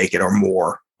ways to make it or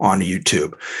more on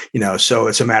YouTube. So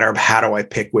it's a matter of how do I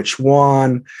pick which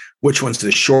one's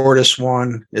the shortest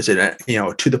one? Is it,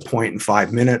 to the point in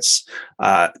 5 minutes?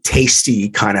 Tasty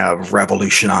kind of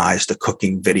revolutionized the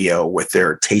cooking video with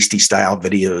their Tasty style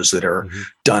videos that are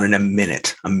done in a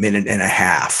minute and a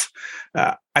half.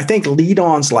 I think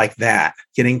lead-ons like that,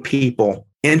 getting people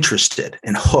interested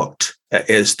and hooked,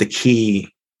 is the key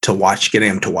to getting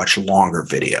them to watch longer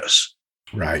videos.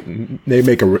 Right. They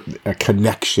make a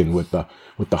connection with the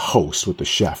host, with the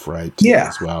chef, right? Yeah.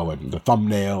 As well. And the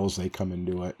thumbnails, they come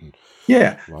into it. And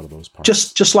yeah. A lot of those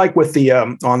parts. Just like with the,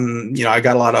 I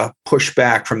got a lot of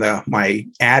pushback from my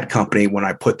ad company when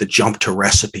I put the jump to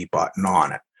recipe button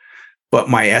on it. But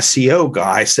my SEO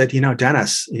guy said,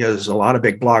 Dennis, there's a lot of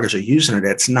big bloggers are using it.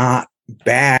 It's not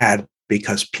bad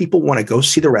because people want to go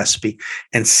see the recipe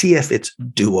and see if it's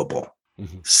doable.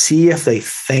 See if they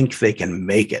think they can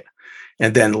make it.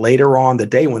 And then later on the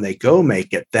day when they go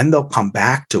make it, then they'll come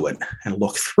back to it and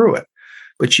look through it.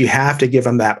 But you have to give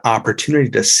them that opportunity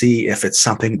to see if it's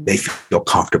something they feel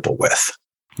comfortable with.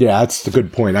 Yeah, that's a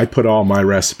good point. I put all my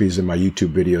recipes in my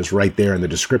YouTube videos right there in the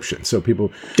description. So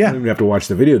people don't even have to watch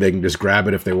the video. They can just grab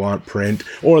it if they want, print,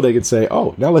 or they could say,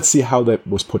 oh, now let's see how that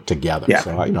was put together. Yeah.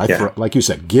 So, like you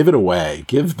said, give it away.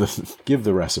 Give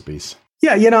the recipes.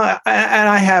 Yeah, and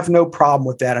I have no problem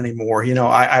with that anymore.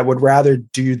 I would rather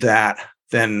do that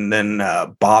than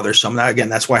bother someone. Again,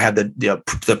 that's why I had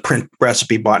the print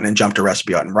recipe button and jump to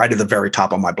recipe button right at the very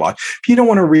top of my blog. If you don't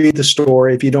want to read the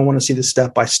story, if you don't want to see the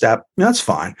step-by-step, that's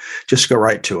fine. Just go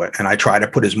right to it. And I try to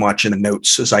put as much in the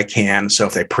notes as I can. So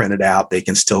if they print it out, they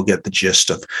can still get the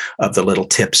gist of the little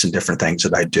tips and different things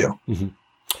that I do. Mm-hmm.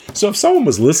 So if someone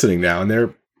was listening now and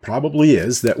they're probably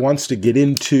is that wants to get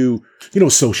into,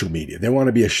 social media. They want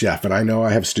to be a chef. And I know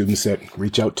I have students that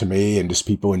reach out to me and just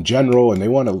people in general, and they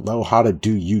want to know how to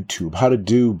do YouTube, how to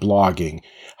do blogging.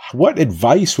 What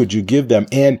advice would you give them?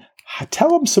 And tell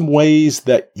them some ways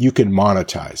that you can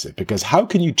monetize it, because how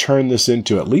can you turn this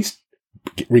into at least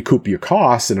recoup your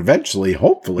costs and eventually,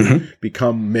 hopefully,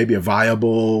 become maybe a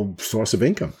viable source of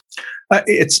income?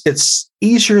 It's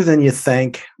easier than you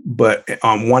think, but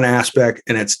on one aspect,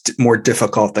 and it's more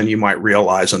difficult than you might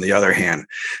realize on the other hand,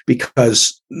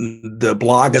 because the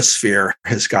blogosphere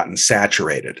has gotten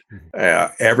saturated.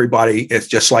 Everybody, it's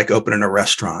just like opening a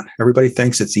restaurant. Everybody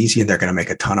thinks it's easy and they're going to make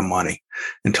a ton of money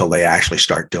until they actually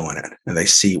start doing it and they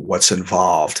see what's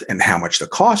involved and how much the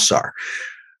costs are.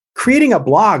 Creating a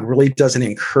blog really doesn't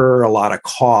incur a lot of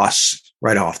costs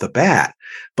right off the bat.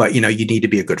 But, you need to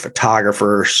be a good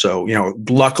photographer. So,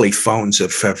 luckily phones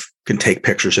can take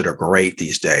pictures that are great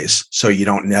these days. So you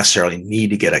don't necessarily need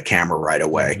to get a camera right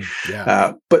away.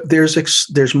 But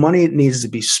there's money that needs to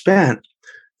be spent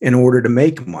in order to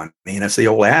make money. And it's the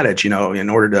old adage, in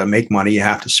order to make money, you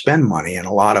have to spend money. And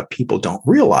a lot of people don't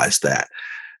realize that.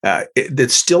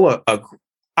 It's still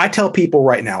I tell people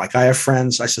right now, like I have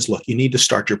friends, I says, look, you need to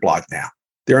start your blog now.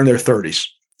 They're in their 30s.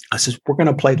 I says, we're going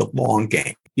to play the long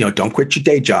game. Don't quit your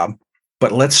day job,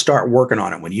 but let's start working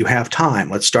on it. When you have time,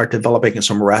 let's start developing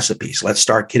some recipes. Let's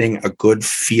start getting a good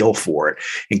feel for it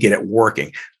and get it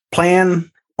working. Plan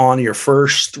on your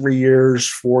first 3 years,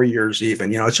 4 years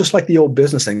even. It's just like the old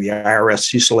business thing. The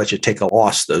IRS used to let you take a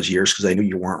loss those years because they knew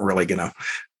you weren't really going to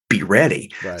be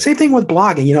ready. Right. Same thing with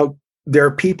blogging. there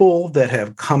are people that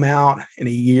have come out in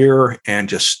a year and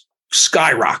just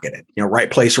skyrocketed, right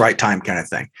place, right time kind of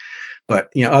thing. But,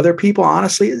 other people,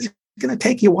 honestly, it's going to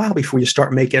take you a while before you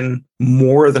start making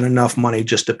more than enough money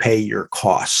just to pay your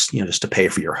costs, just to pay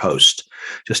for your host,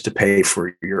 just to pay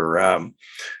for your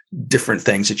different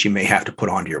things that you may have to put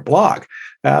onto your blog.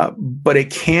 But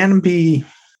it can be,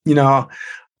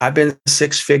 I've been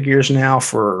 6 figures now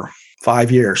for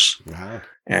 5 years. Wow.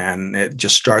 And it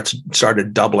just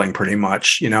started doubling pretty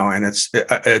much, and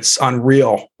it's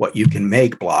unreal what you can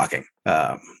make blogging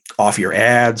off your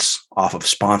ads, off of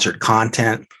sponsored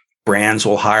content. Brands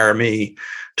will hire me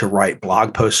to write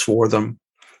blog posts for them.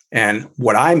 And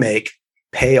what I make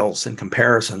pales in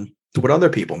comparison to what other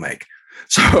people make.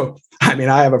 So, I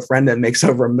have a friend that makes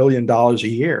over $1 million a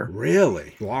year.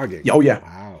 Really? Blogging? Oh, yeah.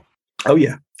 Wow. Oh,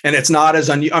 yeah. And it's not as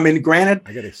granted.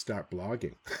 I got to start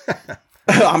blogging.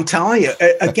 I'm telling you,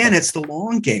 again, it's the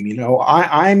long game.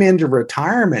 I'm into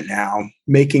retirement now,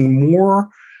 making more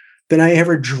than I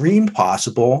ever dreamed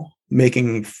possible,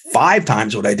 making 5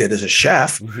 times what I did as a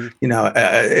chef.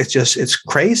 Mm-hmm. It's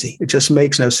crazy. It just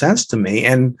makes no sense to me.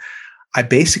 And I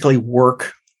basically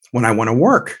work when I want to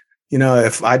work.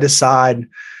 If I decide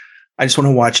I just want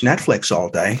to watch Netflix all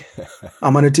day,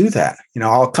 I'm going to do that.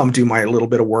 I'll come do my little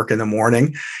bit of work in the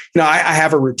morning. I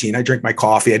have a routine. I drink my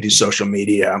coffee, I do social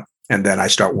media, and then I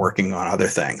start working on other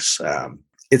things.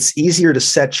 It's easier to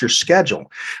set your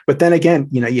schedule. But then again,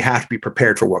 you have to be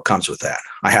prepared for what comes with that.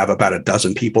 I have about a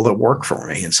dozen people that work for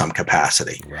me in some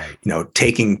capacity, right.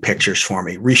 Taking pictures for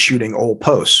me, reshooting old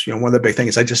posts. One of the big things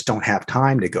is I just don't have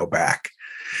time to go back.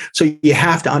 So you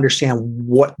have to understand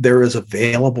what there is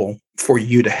available for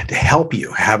you to help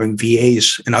you, having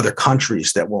VAs in other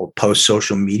countries that will post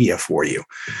social media for you.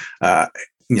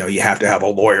 You have to have a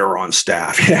lawyer on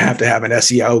staff. You have to have an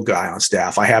SEO guy on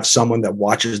staff. I have someone that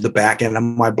watches the back end of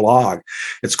my blog.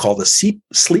 It's called the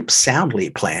Sleep Soundly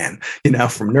plan,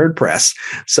 from NerdPress.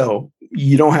 So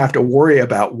you don't have to worry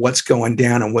about what's going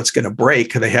down and what's going to break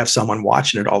because they have someone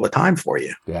watching it all the time for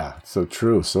you. Yeah, so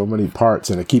true. So many parts,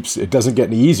 and it doesn't get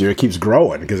any easier. It keeps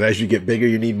growing because as you get bigger,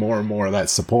 you need more and more of that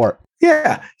support.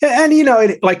 Yeah.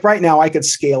 And, like right now, I could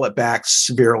scale it back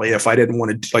severely if I didn't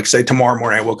want to, say tomorrow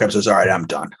morning, I woke up and says, all right, I'm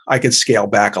done. I could scale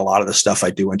back a lot of the stuff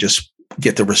I do and just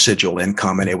get the residual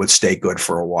income and it would stay good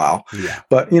for a while. Yeah.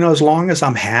 But, as long as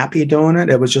I'm happy doing it,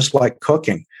 it was just like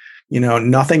cooking.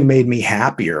 Nothing made me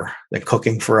happier than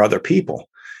cooking for other people.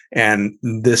 And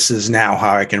this is now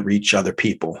how I can reach other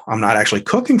people. I'm not actually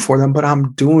cooking for them, but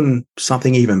I'm doing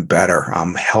something even better.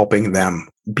 I'm helping them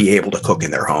be able to cook in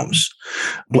their homes.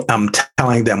 I'm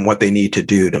telling them what they need to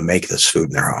do to make this food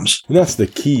in their homes. And that's the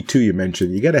key too. You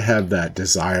mentioned you got to have that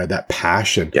desire, that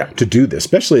passion to do this,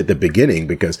 especially at the beginning,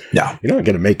 because you're not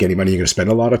going to make any money. You're going to spend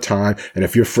a lot of time. And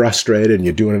if you're frustrated and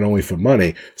you're doing it only for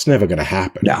money, it's never going to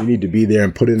happen. You need to be there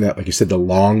and put in that, like you said, the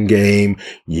long game,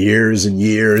 years and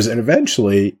years, and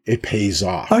eventually it pays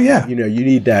off. Oh yeah. You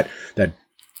need that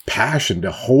passion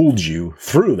to hold you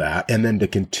through that and then to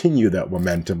continue that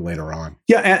momentum later on.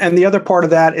 Yeah. And the other part of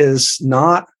that is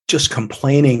not just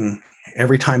complaining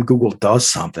every time Google does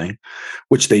something,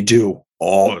 which they do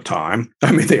all the time.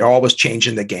 They're always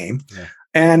changing the game. Yeah.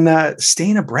 And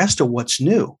staying abreast of what's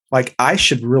new. Like I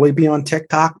should really be on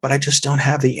TikTok, but I just don't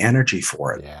have the energy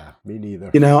for it. Yeah, me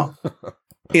neither.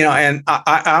 And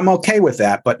I'm okay with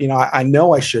that, but I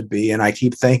know I should be, and I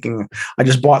keep thinking I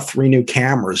just bought 3 new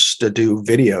cameras to do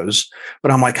videos,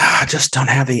 but I'm like, I just don't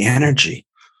have the energy.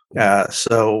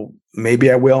 So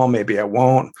maybe I will, maybe I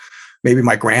won't. Maybe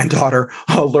my granddaughter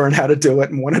will learn how to do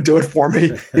it and want to do it for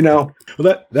me. Well,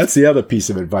 that's the other piece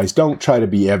of advice. Don't try to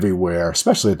be everywhere,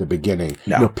 especially at the beginning.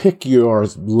 No. Pick your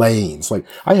lanes. Like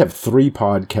I have 3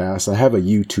 podcasts. I have a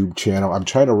YouTube channel. I'm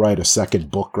trying to write a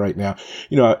second book right now.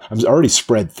 I'm already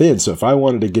spread thin. So if I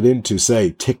wanted to get into,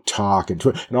 say, TikTok and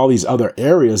Twitter and all these other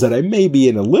areas that I may be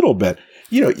in a little bit,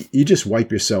 you just wipe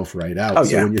yourself right out. Oh,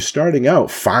 so when you're starting out,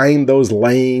 find those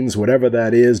lanes, whatever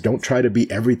that is. Don't try to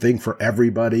be everything for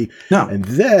everybody. No. And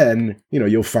then,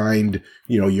 you'll find,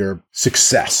 your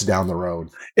success down the road.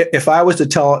 If I was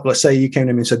to let's say you came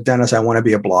to me and said, Dennis, I want to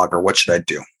be a blogger. What should I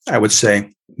do? I would say,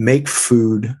 make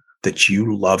food that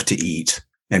you love to eat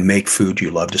and make food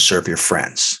you love to serve your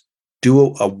friends.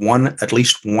 Do at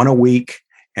least one a week.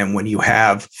 And when you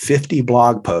have 50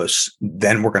 blog posts,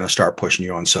 then we're going to start pushing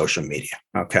you on social media.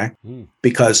 Okay.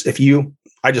 Because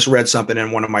I just read something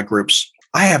in one of my groups.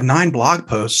 I have 9 blog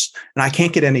posts and I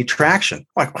can't get any traction.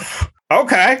 I'm like,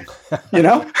 okay,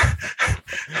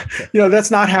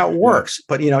 that's not how it works.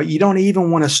 But, you don't even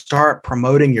want to start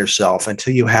promoting yourself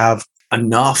until you have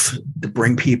enough to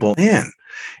bring people in.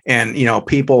 And,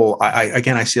 people,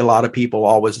 I see a lot of people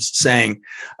always saying,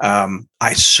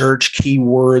 I search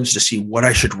keywords to see what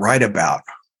I should write about.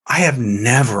 I have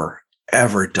never,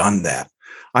 ever done that.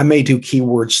 I may do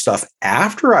keyword stuff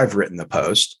after I've written the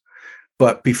post,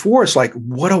 but before it's like,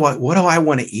 what do I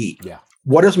want to eat? Yeah.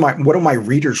 What do my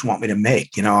readers want me to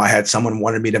make? I had someone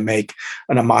wanted me to make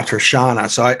an amatriciana.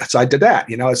 So I did that.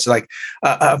 It's like,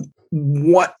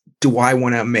 what do I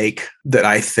want to make that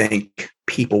I think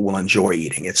people will enjoy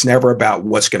eating? It's never about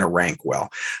what's going to rank well.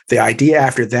 The idea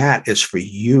after that is for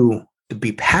you to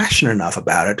be passionate enough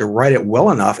about it, to write it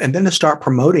well enough, and then to start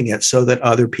promoting it so that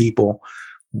other people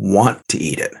want to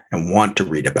eat it and want to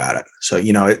read about it. So,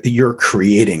 you're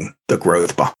creating the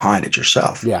growth behind it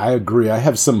yourself. Yeah, I agree. I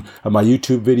have some of my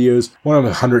YouTube videos, one of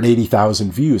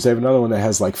 180,000 views. I have another one that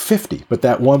has like 50, but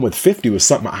that one with 50 was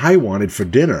something I wanted for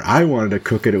dinner. I wanted to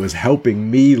cook it. It was helping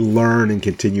me learn and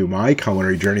continue my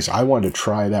culinary journey. So I wanted to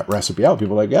try that recipe out.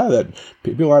 People are like, yeah, that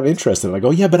people aren't interested. And I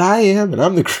go, yeah, but I am, and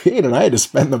I'm the creator, and I had to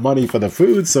spend the money for the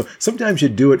food. So sometimes you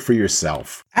do it for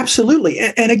yourself. Absolutely.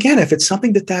 And again, if it's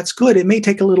something that's good, it may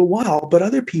take a little while, but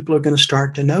other people are going to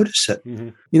start to notice it. Mm-hmm.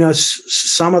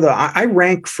 Some of I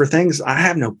rank for things I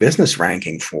have no business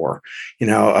ranking for,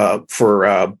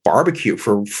 for barbecue,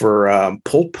 for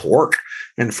pulled pork,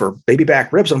 and for baby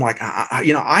back ribs. I'm like,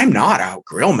 I'm not a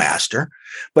grill master.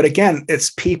 But again, it's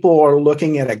people are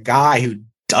looking at a guy who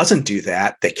doesn't do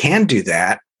that, that can do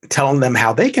that, telling them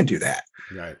how they can do that.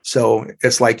 Right. So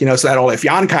it's like, it's that old, if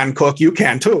Jan can cook, you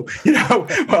can too, me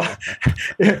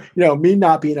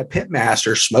not being a pit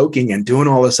master, smoking and doing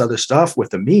all this other stuff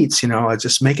with the meats,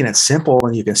 just making it simple,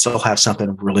 and you can still have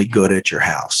something really good at your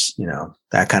house,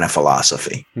 that kind of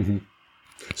philosophy. Mm-hmm.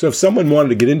 So if someone wanted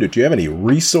to get into it, do you have any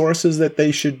resources that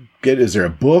they should get? Is there a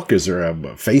book? Is there a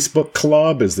Facebook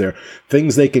club? Is there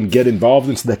things they can get involved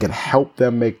in so that can help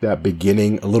them make that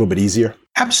beginning a little bit easier?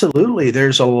 Absolutely.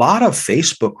 There's a lot of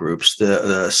Facebook groups,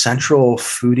 the Central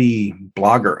Foodie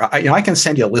Blogger. I can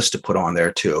send you a list to put on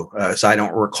there too, so I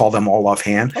don't recall them all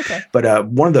offhand. Okay. But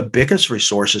one of the biggest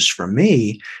resources for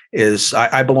me is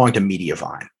I belong to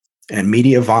Mediavine, and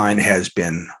Mediavine has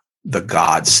been the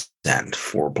godsend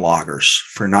for bloggers,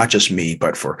 for not just me,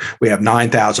 but we have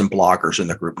 9,000 bloggers in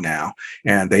the group now,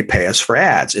 and they pay us for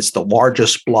ads. It's the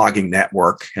largest blogging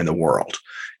network in the world.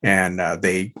 And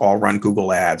they all run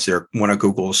Google ads. They're one of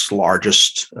Google's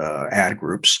largest ad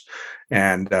groups.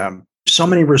 And so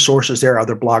many resources there,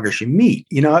 other bloggers you meet.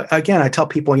 Again, I tell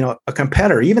people, a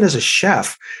competitor, even as a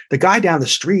chef, the guy down the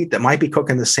street that might be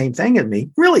cooking the same thing as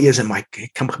me really isn't my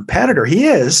competitor. He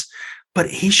is, but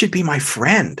he should be my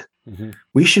friend. Mm-hmm.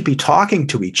 We should be talking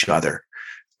to each other,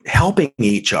 helping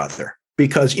each other,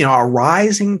 because, a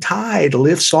rising tide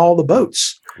lifts all the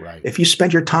boats. Right. If you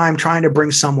spend your time trying to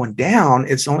bring someone down,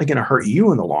 it's only going to hurt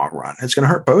you in the long run. It's going to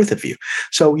hurt both of you.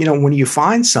 So, when you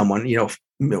find someone,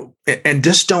 and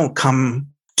just don't come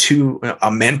to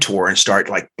a mentor and start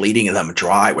like bleeding them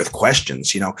dry with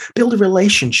questions, build a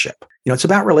relationship. It's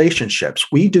about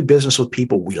relationships. We do business with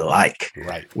people we like.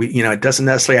 Right. It doesn't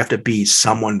necessarily have to be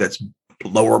someone that's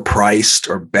lower priced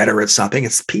or better at something.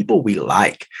 It's people we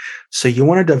like. So you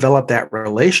want to develop that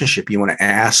relationship. You want to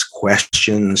ask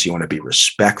questions. You want to be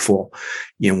respectful.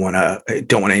 You don't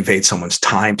want to invade someone's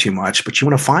time too much, but you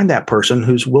want to find that person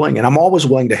who's willing. And I'm always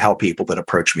willing to help people that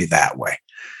approach me that way.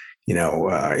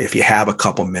 If you have a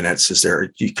couple minutes,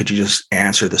 could you just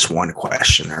answer this one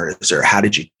question? Or how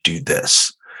did you do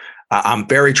this? I'm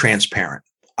very transparent.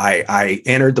 I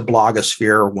entered the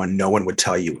blogosphere when no one would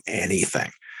tell you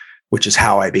anything, which is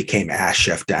how I became Ask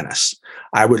Chef Dennis.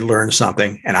 I would learn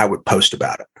something and I would post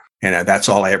about it. And that's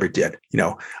all I ever did.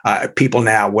 People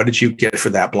now, what did you get for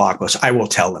that blog post? I will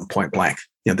tell them point blank,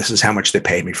 this is how much they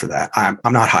paid me for that.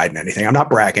 I'm not hiding anything. I'm not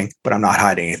bragging, but I'm not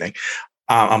hiding anything.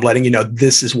 I'm letting you know,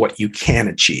 this is what you can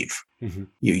achieve. Mm-hmm.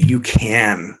 You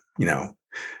can,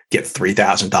 get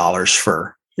 $3,000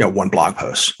 for, one blog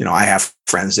post. I have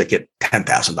friends that get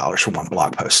 $10,000 for one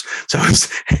blog post. So it's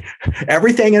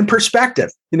everything in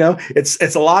perspective.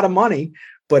 It's a lot of money,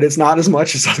 but it's not as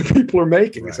much as other people are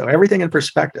making. Right. So everything in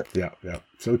perspective. Yeah.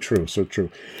 So true. So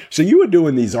you were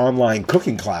doing these online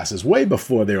cooking classes way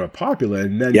before they were popular.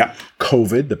 And then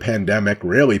COVID, the pandemic,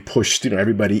 really pushed,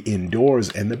 everybody indoors.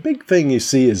 And the big thing you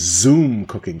see is Zoom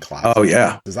cooking classes. Oh,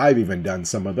 yeah. Because I've even done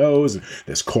some of those.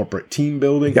 There's corporate team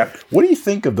building. Yep. What do you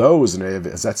think of those? And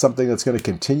is that something that's going to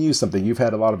continue, something you've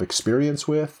had a lot of experience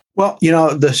with? Well,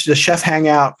 the Chef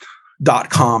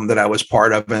Hangout.com that I was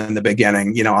part of in the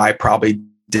beginning, I probably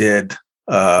did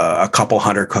a couple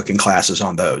hundred cooking classes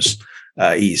on those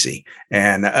easy.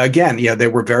 And again, they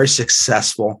were very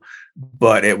successful.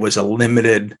 but it was a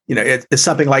limited, it's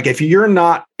something like if you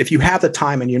have the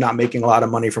time and you're not making a lot of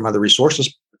money from other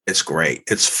resources, it's great.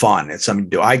 It's fun. It's something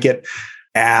to do. I get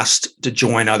asked to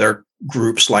join other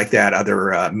groups like that,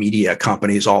 other media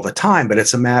companies all the time, but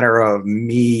it's a matter of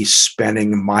me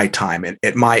spending my time.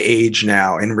 At my age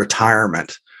now in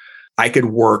retirement, I could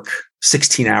work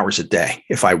 16 hours a day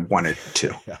if I wanted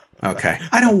to. Yeah. Okay.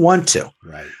 I don't want to.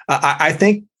 Right. I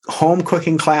think home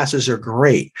cooking classes are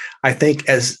great. I think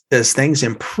as things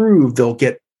improve, they'll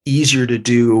get easier to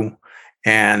do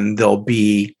and they'll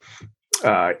be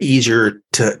easier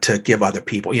to give other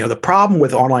people. The problem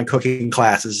with online cooking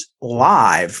classes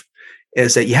live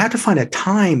is that you have to find a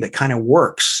time that kind of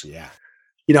works. Yeah.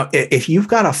 If you've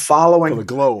got a following for the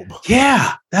globe.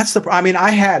 Yeah, that's the. I mean,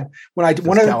 I had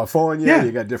California. Yeah.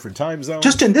 You got different time zones.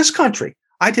 Just in this country,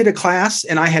 I did a class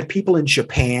and I had people in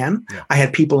Japan. Yeah. I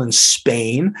had people in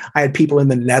Spain. I had people in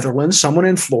the Netherlands. Someone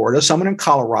in Florida. Someone in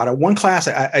Colorado. One class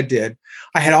I did.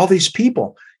 I had all these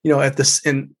people.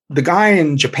 And the guy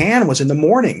in Japan was in the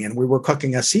morning and we were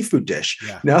cooking a seafood dish,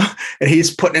 and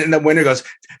he's putting it in the window, goes,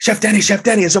 Chef Denny,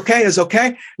 it's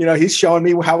okay. He's showing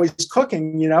me how he's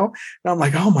cooking, and I'm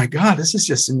like, oh my God, this is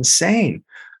just insane.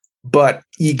 But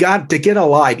you got to get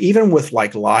alive, even with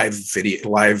like live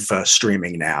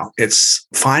streaming now, it's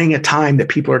finding a time that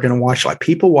people are going to watch. Like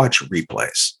people watch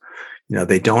replays.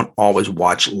 They don't always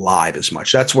watch live as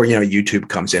much. That's where, YouTube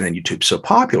comes in, and YouTube's so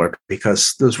popular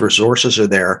because those resources are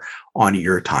there on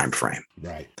your time frame.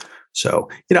 Right. So,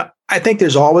 I think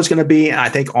there's always going to be, and I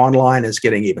think online is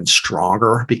getting even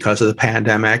stronger because of the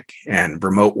pandemic and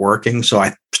remote working. So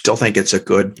I still think it's a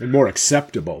good and more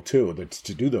acceptable too,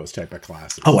 to do those type of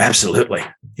classes. Oh, absolutely.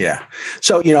 Yeah.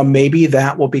 So, maybe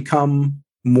that will become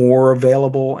more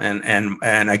available and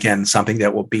again, something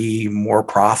that will be more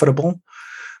profitable.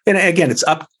 And again, it's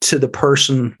up to the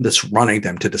person that's running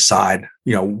them to decide,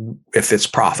 if it's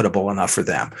profitable enough for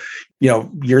them.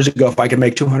 Years ago, if I could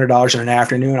make $200 in an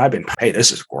afternoon, I've been, hey,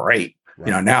 this is great.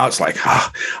 Right. Now it's like,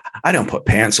 I don't put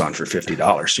pants on for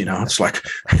 $50. It's like,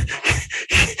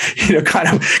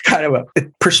 kind of a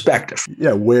perspective.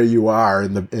 Yeah, where you are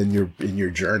in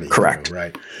your journey. Correct.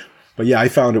 Right. But yeah, I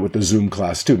found it with the Zoom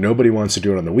class too. Nobody wants to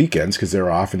do it on the weekends because they're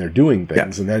off and they're doing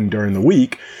things. Yeah. And then during the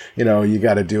week, you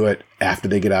got to do it after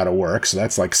they get out of work. So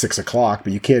that's like 6:00,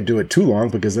 but you can't do it too long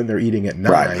because then they're eating at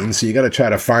 9. Right. So you got to try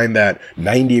to find that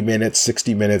 90 minutes,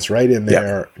 60 minutes right in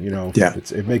there. Yeah.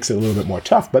 It makes it a little bit more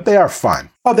tough, but they are fun.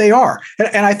 Oh, they are.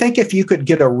 And I think if you could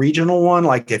get a regional one,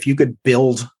 like if you could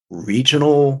build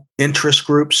regional interest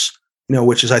groups,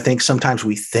 which is, I think sometimes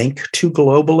we think too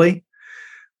globally.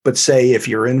 But say if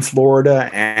you're in Florida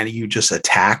and you just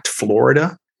attacked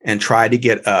Florida and try to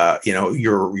get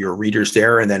your readers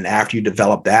there, and then after you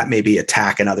develop that, maybe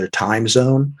attack another time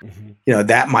zone,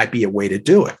 that might be a way to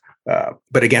do it.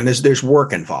 But again, there's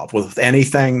work involved with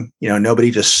anything. Nobody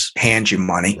just hands you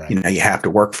money. Right. You have to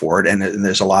work for it, and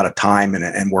there's a lot of time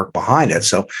and work behind it.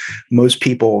 So most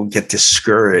people get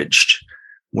discouraged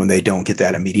when they don't get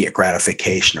that immediate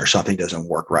gratification or something doesn't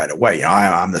work right away.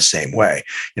 I'm the same way.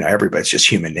 Everybody's just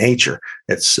human nature.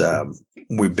 It's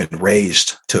we've been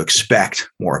raised to expect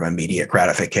more of immediate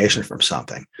gratification from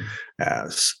something.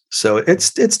 So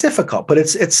it's difficult, but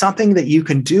it's something that you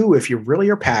can do if you really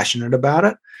are passionate about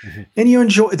it. Mm-hmm. And you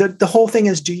enjoy the whole thing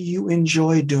is, do you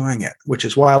enjoy doing it? Which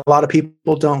is why a lot of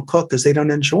people don't cook because they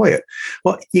don't enjoy it.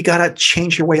 Well, you got to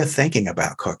change your way of thinking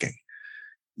about cooking.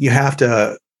 You have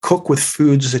to cook with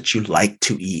foods that you like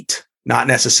to eat, not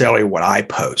necessarily what I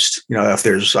post.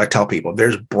 I tell people, if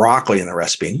there's broccoli in the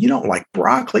recipe and you don't like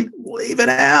broccoli, leave it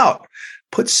out.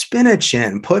 Put spinach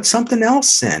in, put something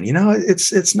else in.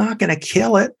 It's not going to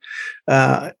kill it.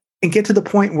 And get to the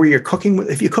point where you're cooking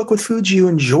if you cook with foods you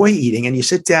enjoy eating and you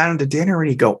sit down to dinner and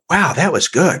you go, wow, that was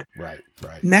good. Right.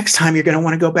 Next time you're going to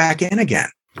want to go back in again.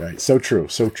 Right. So true.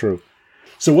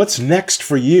 So what's next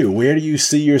for you? Where do you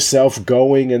see yourself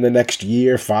going in the next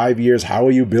year, 5 years? How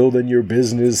are you building your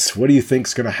business? What do you think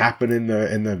is going to happen in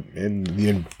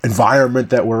the environment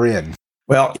that we're in?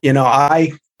 Well,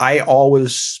 I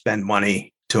always spend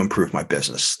money to improve my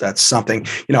business. That's something,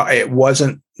 it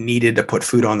wasn't needed to put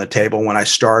food on the table when I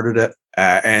started it.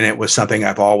 And it was something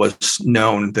I've always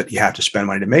known that you have to spend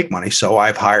money to make money. So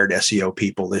I've hired SEO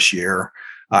people this year.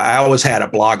 I always had a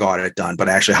blog audit done, but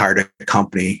I actually hired a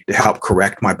company to help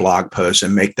correct my blog posts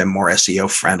and make them more SEO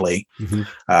friendly.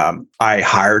 Mm-hmm. I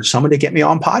hired someone to get me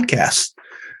on podcasts.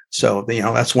 So,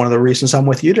 that's one of the reasons I'm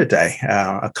with you today.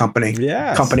 A company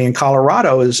in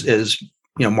Colorado is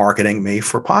marketing me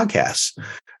for podcasts.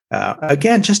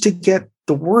 Again, just to get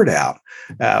the word out.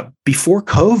 Before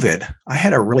COVID, I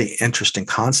had a really interesting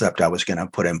concept I was going to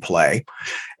put in play.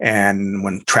 And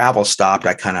when travel stopped,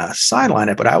 I kind of sidelined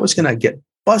it, but I was going to get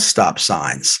bus stop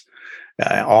signs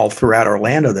all throughout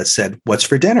Orlando that said, "What's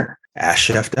for dinner? Ask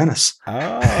Chef Dennis."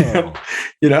 Oh,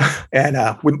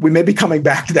 And we may be coming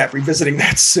back to that, revisiting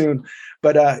that soon.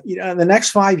 But, in the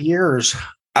next 5 years,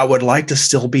 I would like to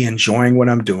still be enjoying what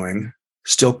I'm doing,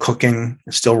 still cooking,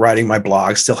 still writing my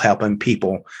blog, still helping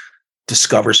people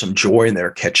discover some joy in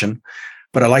their kitchen.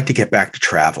 But I like to get back to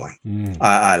traveling.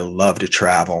 I love to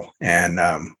travel. And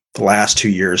the last 2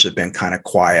 years have been kind of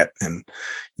quiet. And,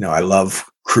 I love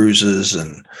cruises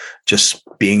and just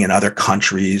being in other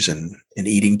countries and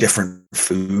eating different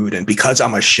food. And because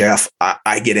I'm a chef,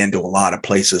 I get into a lot of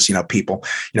places, people,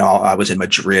 I was in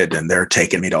Madrid and they're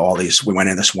taking me to all these, we went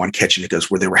in this one kitchen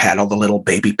where they had all the little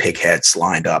baby pig heads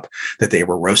lined up that they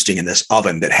were roasting in this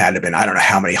oven that had been, I don't know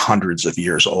how many hundreds of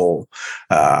years old.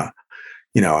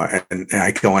 And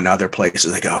I go in other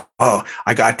places, they go, "Oh,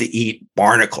 I got to eat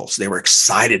barnacles." They were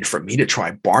excited for me to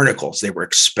try barnacles. They were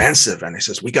expensive. And he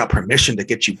says, "We got permission to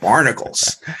get you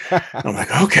barnacles." I'm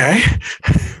like, okay,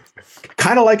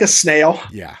 kind of like a snail.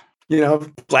 Yeah.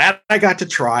 Glad I got to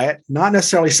try it. Not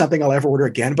necessarily something I'll ever order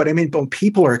again, but when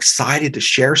people are excited to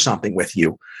share something with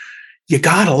you, you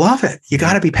got to love it. You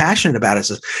got to be passionate about it.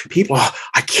 So people,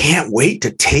 "I can't wait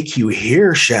to take you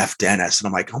here, Chef Dennis." And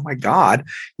I'm like, oh my God,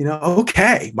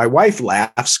 okay. My wife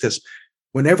laughs because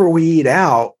whenever we eat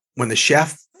out, when the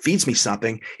chef feeds me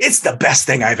something, it's the best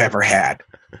thing I've ever had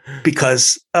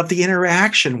because of the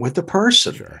interaction with the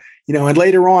person. Sure. And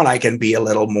later on, I can be a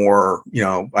little more,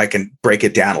 I can break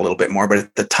it down a little bit more. But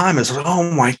at the time, it's like, oh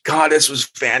my God, this was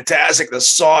fantastic. The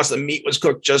sauce, the meat was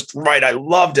cooked just right. I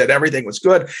loved it. Everything was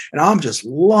good. And I'm just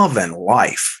loving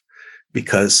life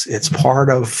because it's part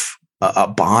of a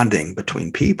bonding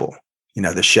between people.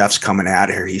 The chef's coming out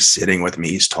here. He's sitting with me.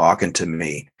 He's talking to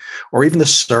me. Or even the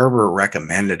server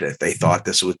recommended it. They thought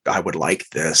I would like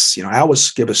this. I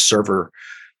always give a server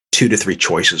 2 to 3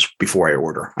 choices before I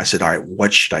order. I said, "All right,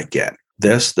 what should I get?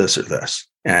 This, or this?"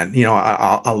 And,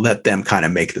 I'll let them kind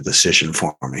of make the decision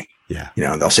for me. Yeah.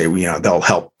 They'll say, they'll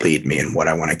help lead me in what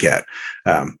I want to get.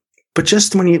 But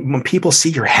just when people see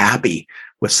you're happy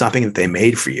with something that they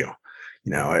made for you,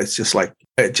 it's just like,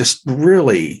 it just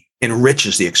really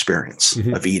enriches the experience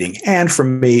of eating. And for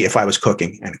me, if I was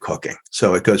cooking.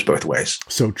 So it goes both ways.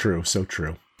 So true. So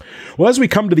true. Well, as we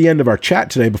come to the end of our chat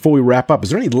today, before we wrap up,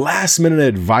 is there any last minute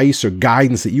advice or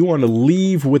guidance that you want to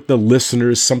leave with the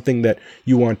listeners, something that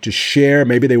you want to share?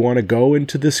 Maybe they want to go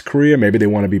into this career. Maybe they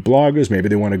want to be bloggers. Maybe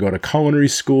they want to go to culinary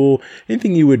school.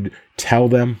 Anything you would tell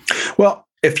them? Well,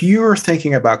 if you're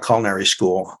thinking about culinary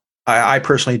school, I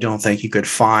personally don't think you could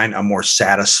find a more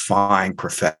satisfying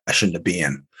profession to be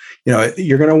in.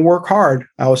 You're going to work hard.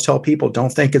 I always tell people,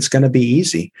 don't think it's going to be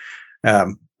easy.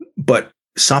 But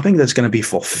something that's going to be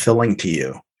fulfilling to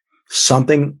you,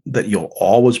 something that you'll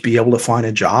always be able to find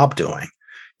a job doing.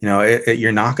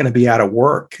 You're not going to be out of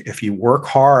work. If you work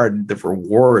hard, the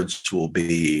rewards will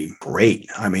be great.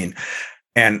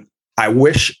 And I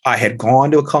wish I had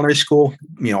gone to a culinary school,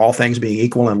 all things being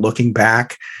equal, and looking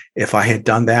back, if I had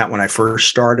done that when I first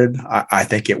started, I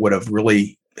think it would have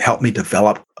really helped me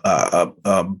develop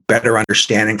a better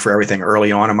understanding for everything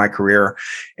early on in my career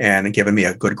and given me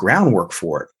a good groundwork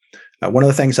for it. One of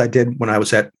the things I did when I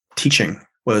was at teaching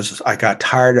was I got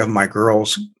tired of my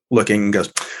girls looking and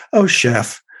goes, "Oh,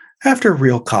 chef, after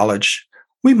real college,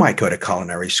 we might go to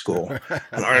culinary school."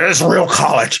 It's real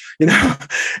college,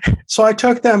 So I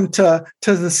took them to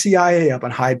the CIA up in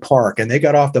Hyde Park, and they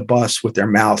got off the bus with their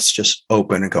mouths just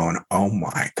open and going, "Oh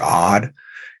my God."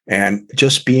 And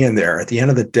just being there, at the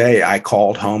end of the day, I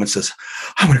called home and says,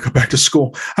 "I want to go back to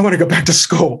school. I want to go back to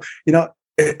school."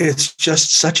 It's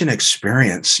just such an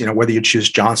experience, whether you choose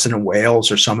Johnson and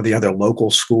Wales or some of the other local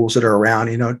schools that are around,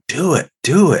 do it,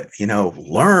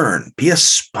 learn, be a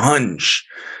sponge,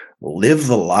 live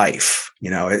the life.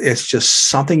 It's just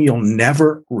something you'll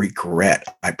never regret.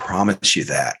 I promise you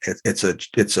that. It's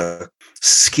a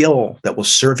skill that will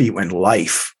serve you in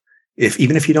life,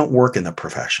 even if you don't work in the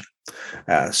profession.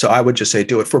 So I would just say,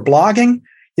 do it. For blogging,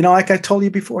 like I told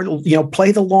you before,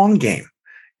 play the long game.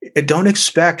 Don't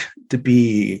expect to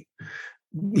be,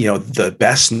 the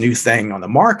best new thing on the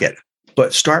market,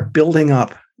 but start building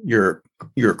up your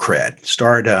cred.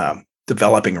 Start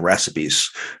developing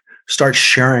recipes. Start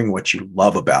sharing what you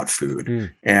love about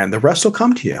food, and the rest will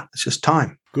come to you. It's just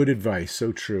time. Good advice.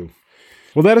 So true.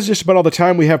 Well, that is just about all the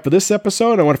time we have for this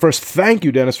episode. I want to first thank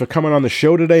you, Dennis, for coming on the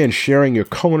show today and sharing your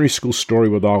culinary school story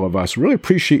with all of us. Really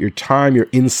appreciate your time, your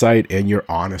insight, and your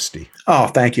honesty. Oh,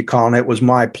 thank you, Colin. It was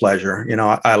my pleasure.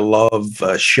 I love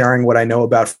sharing what I know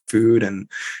about food and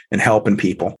helping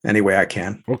people any way I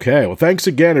can. Okay. Well, thanks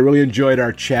again. I really enjoyed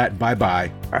our chat.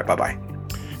 Bye-bye. All right. Bye-bye.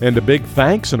 And a big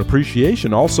thanks and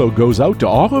appreciation also goes out to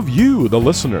all of you, the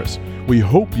listeners. We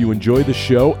hope you enjoy the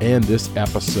show and this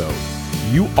episode.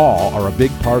 You all are a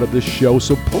big part of this show,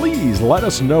 so please let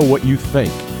us know what you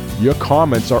think. Your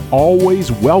comments are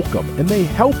always welcome, and they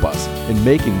help us in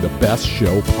making the best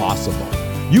show possible.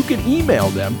 You can email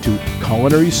them to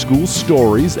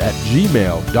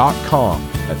culinaryschoolstories@gmail.com.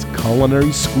 That's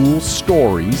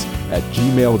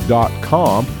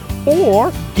culinaryschoolstories@gmail.com,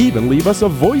 or even leave us a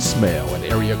voicemail at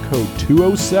area code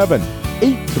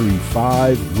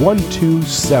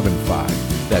 207-835-1275.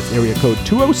 That's area code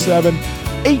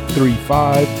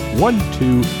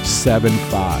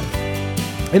 207-835-1275.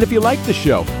 And if you like the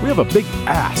show, we have a big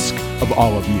ask of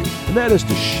all of you, and that is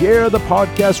to share the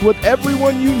podcast with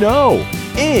everyone you know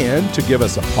and to give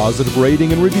us a positive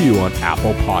rating and review on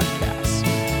Apple Podcasts.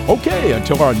 Okay,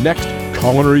 until our next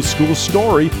Culinary School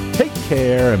Story, take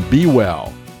care and be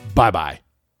well. Bye-bye.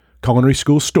 Culinary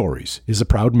School Stories is a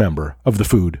proud member of the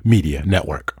Food Media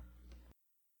Network.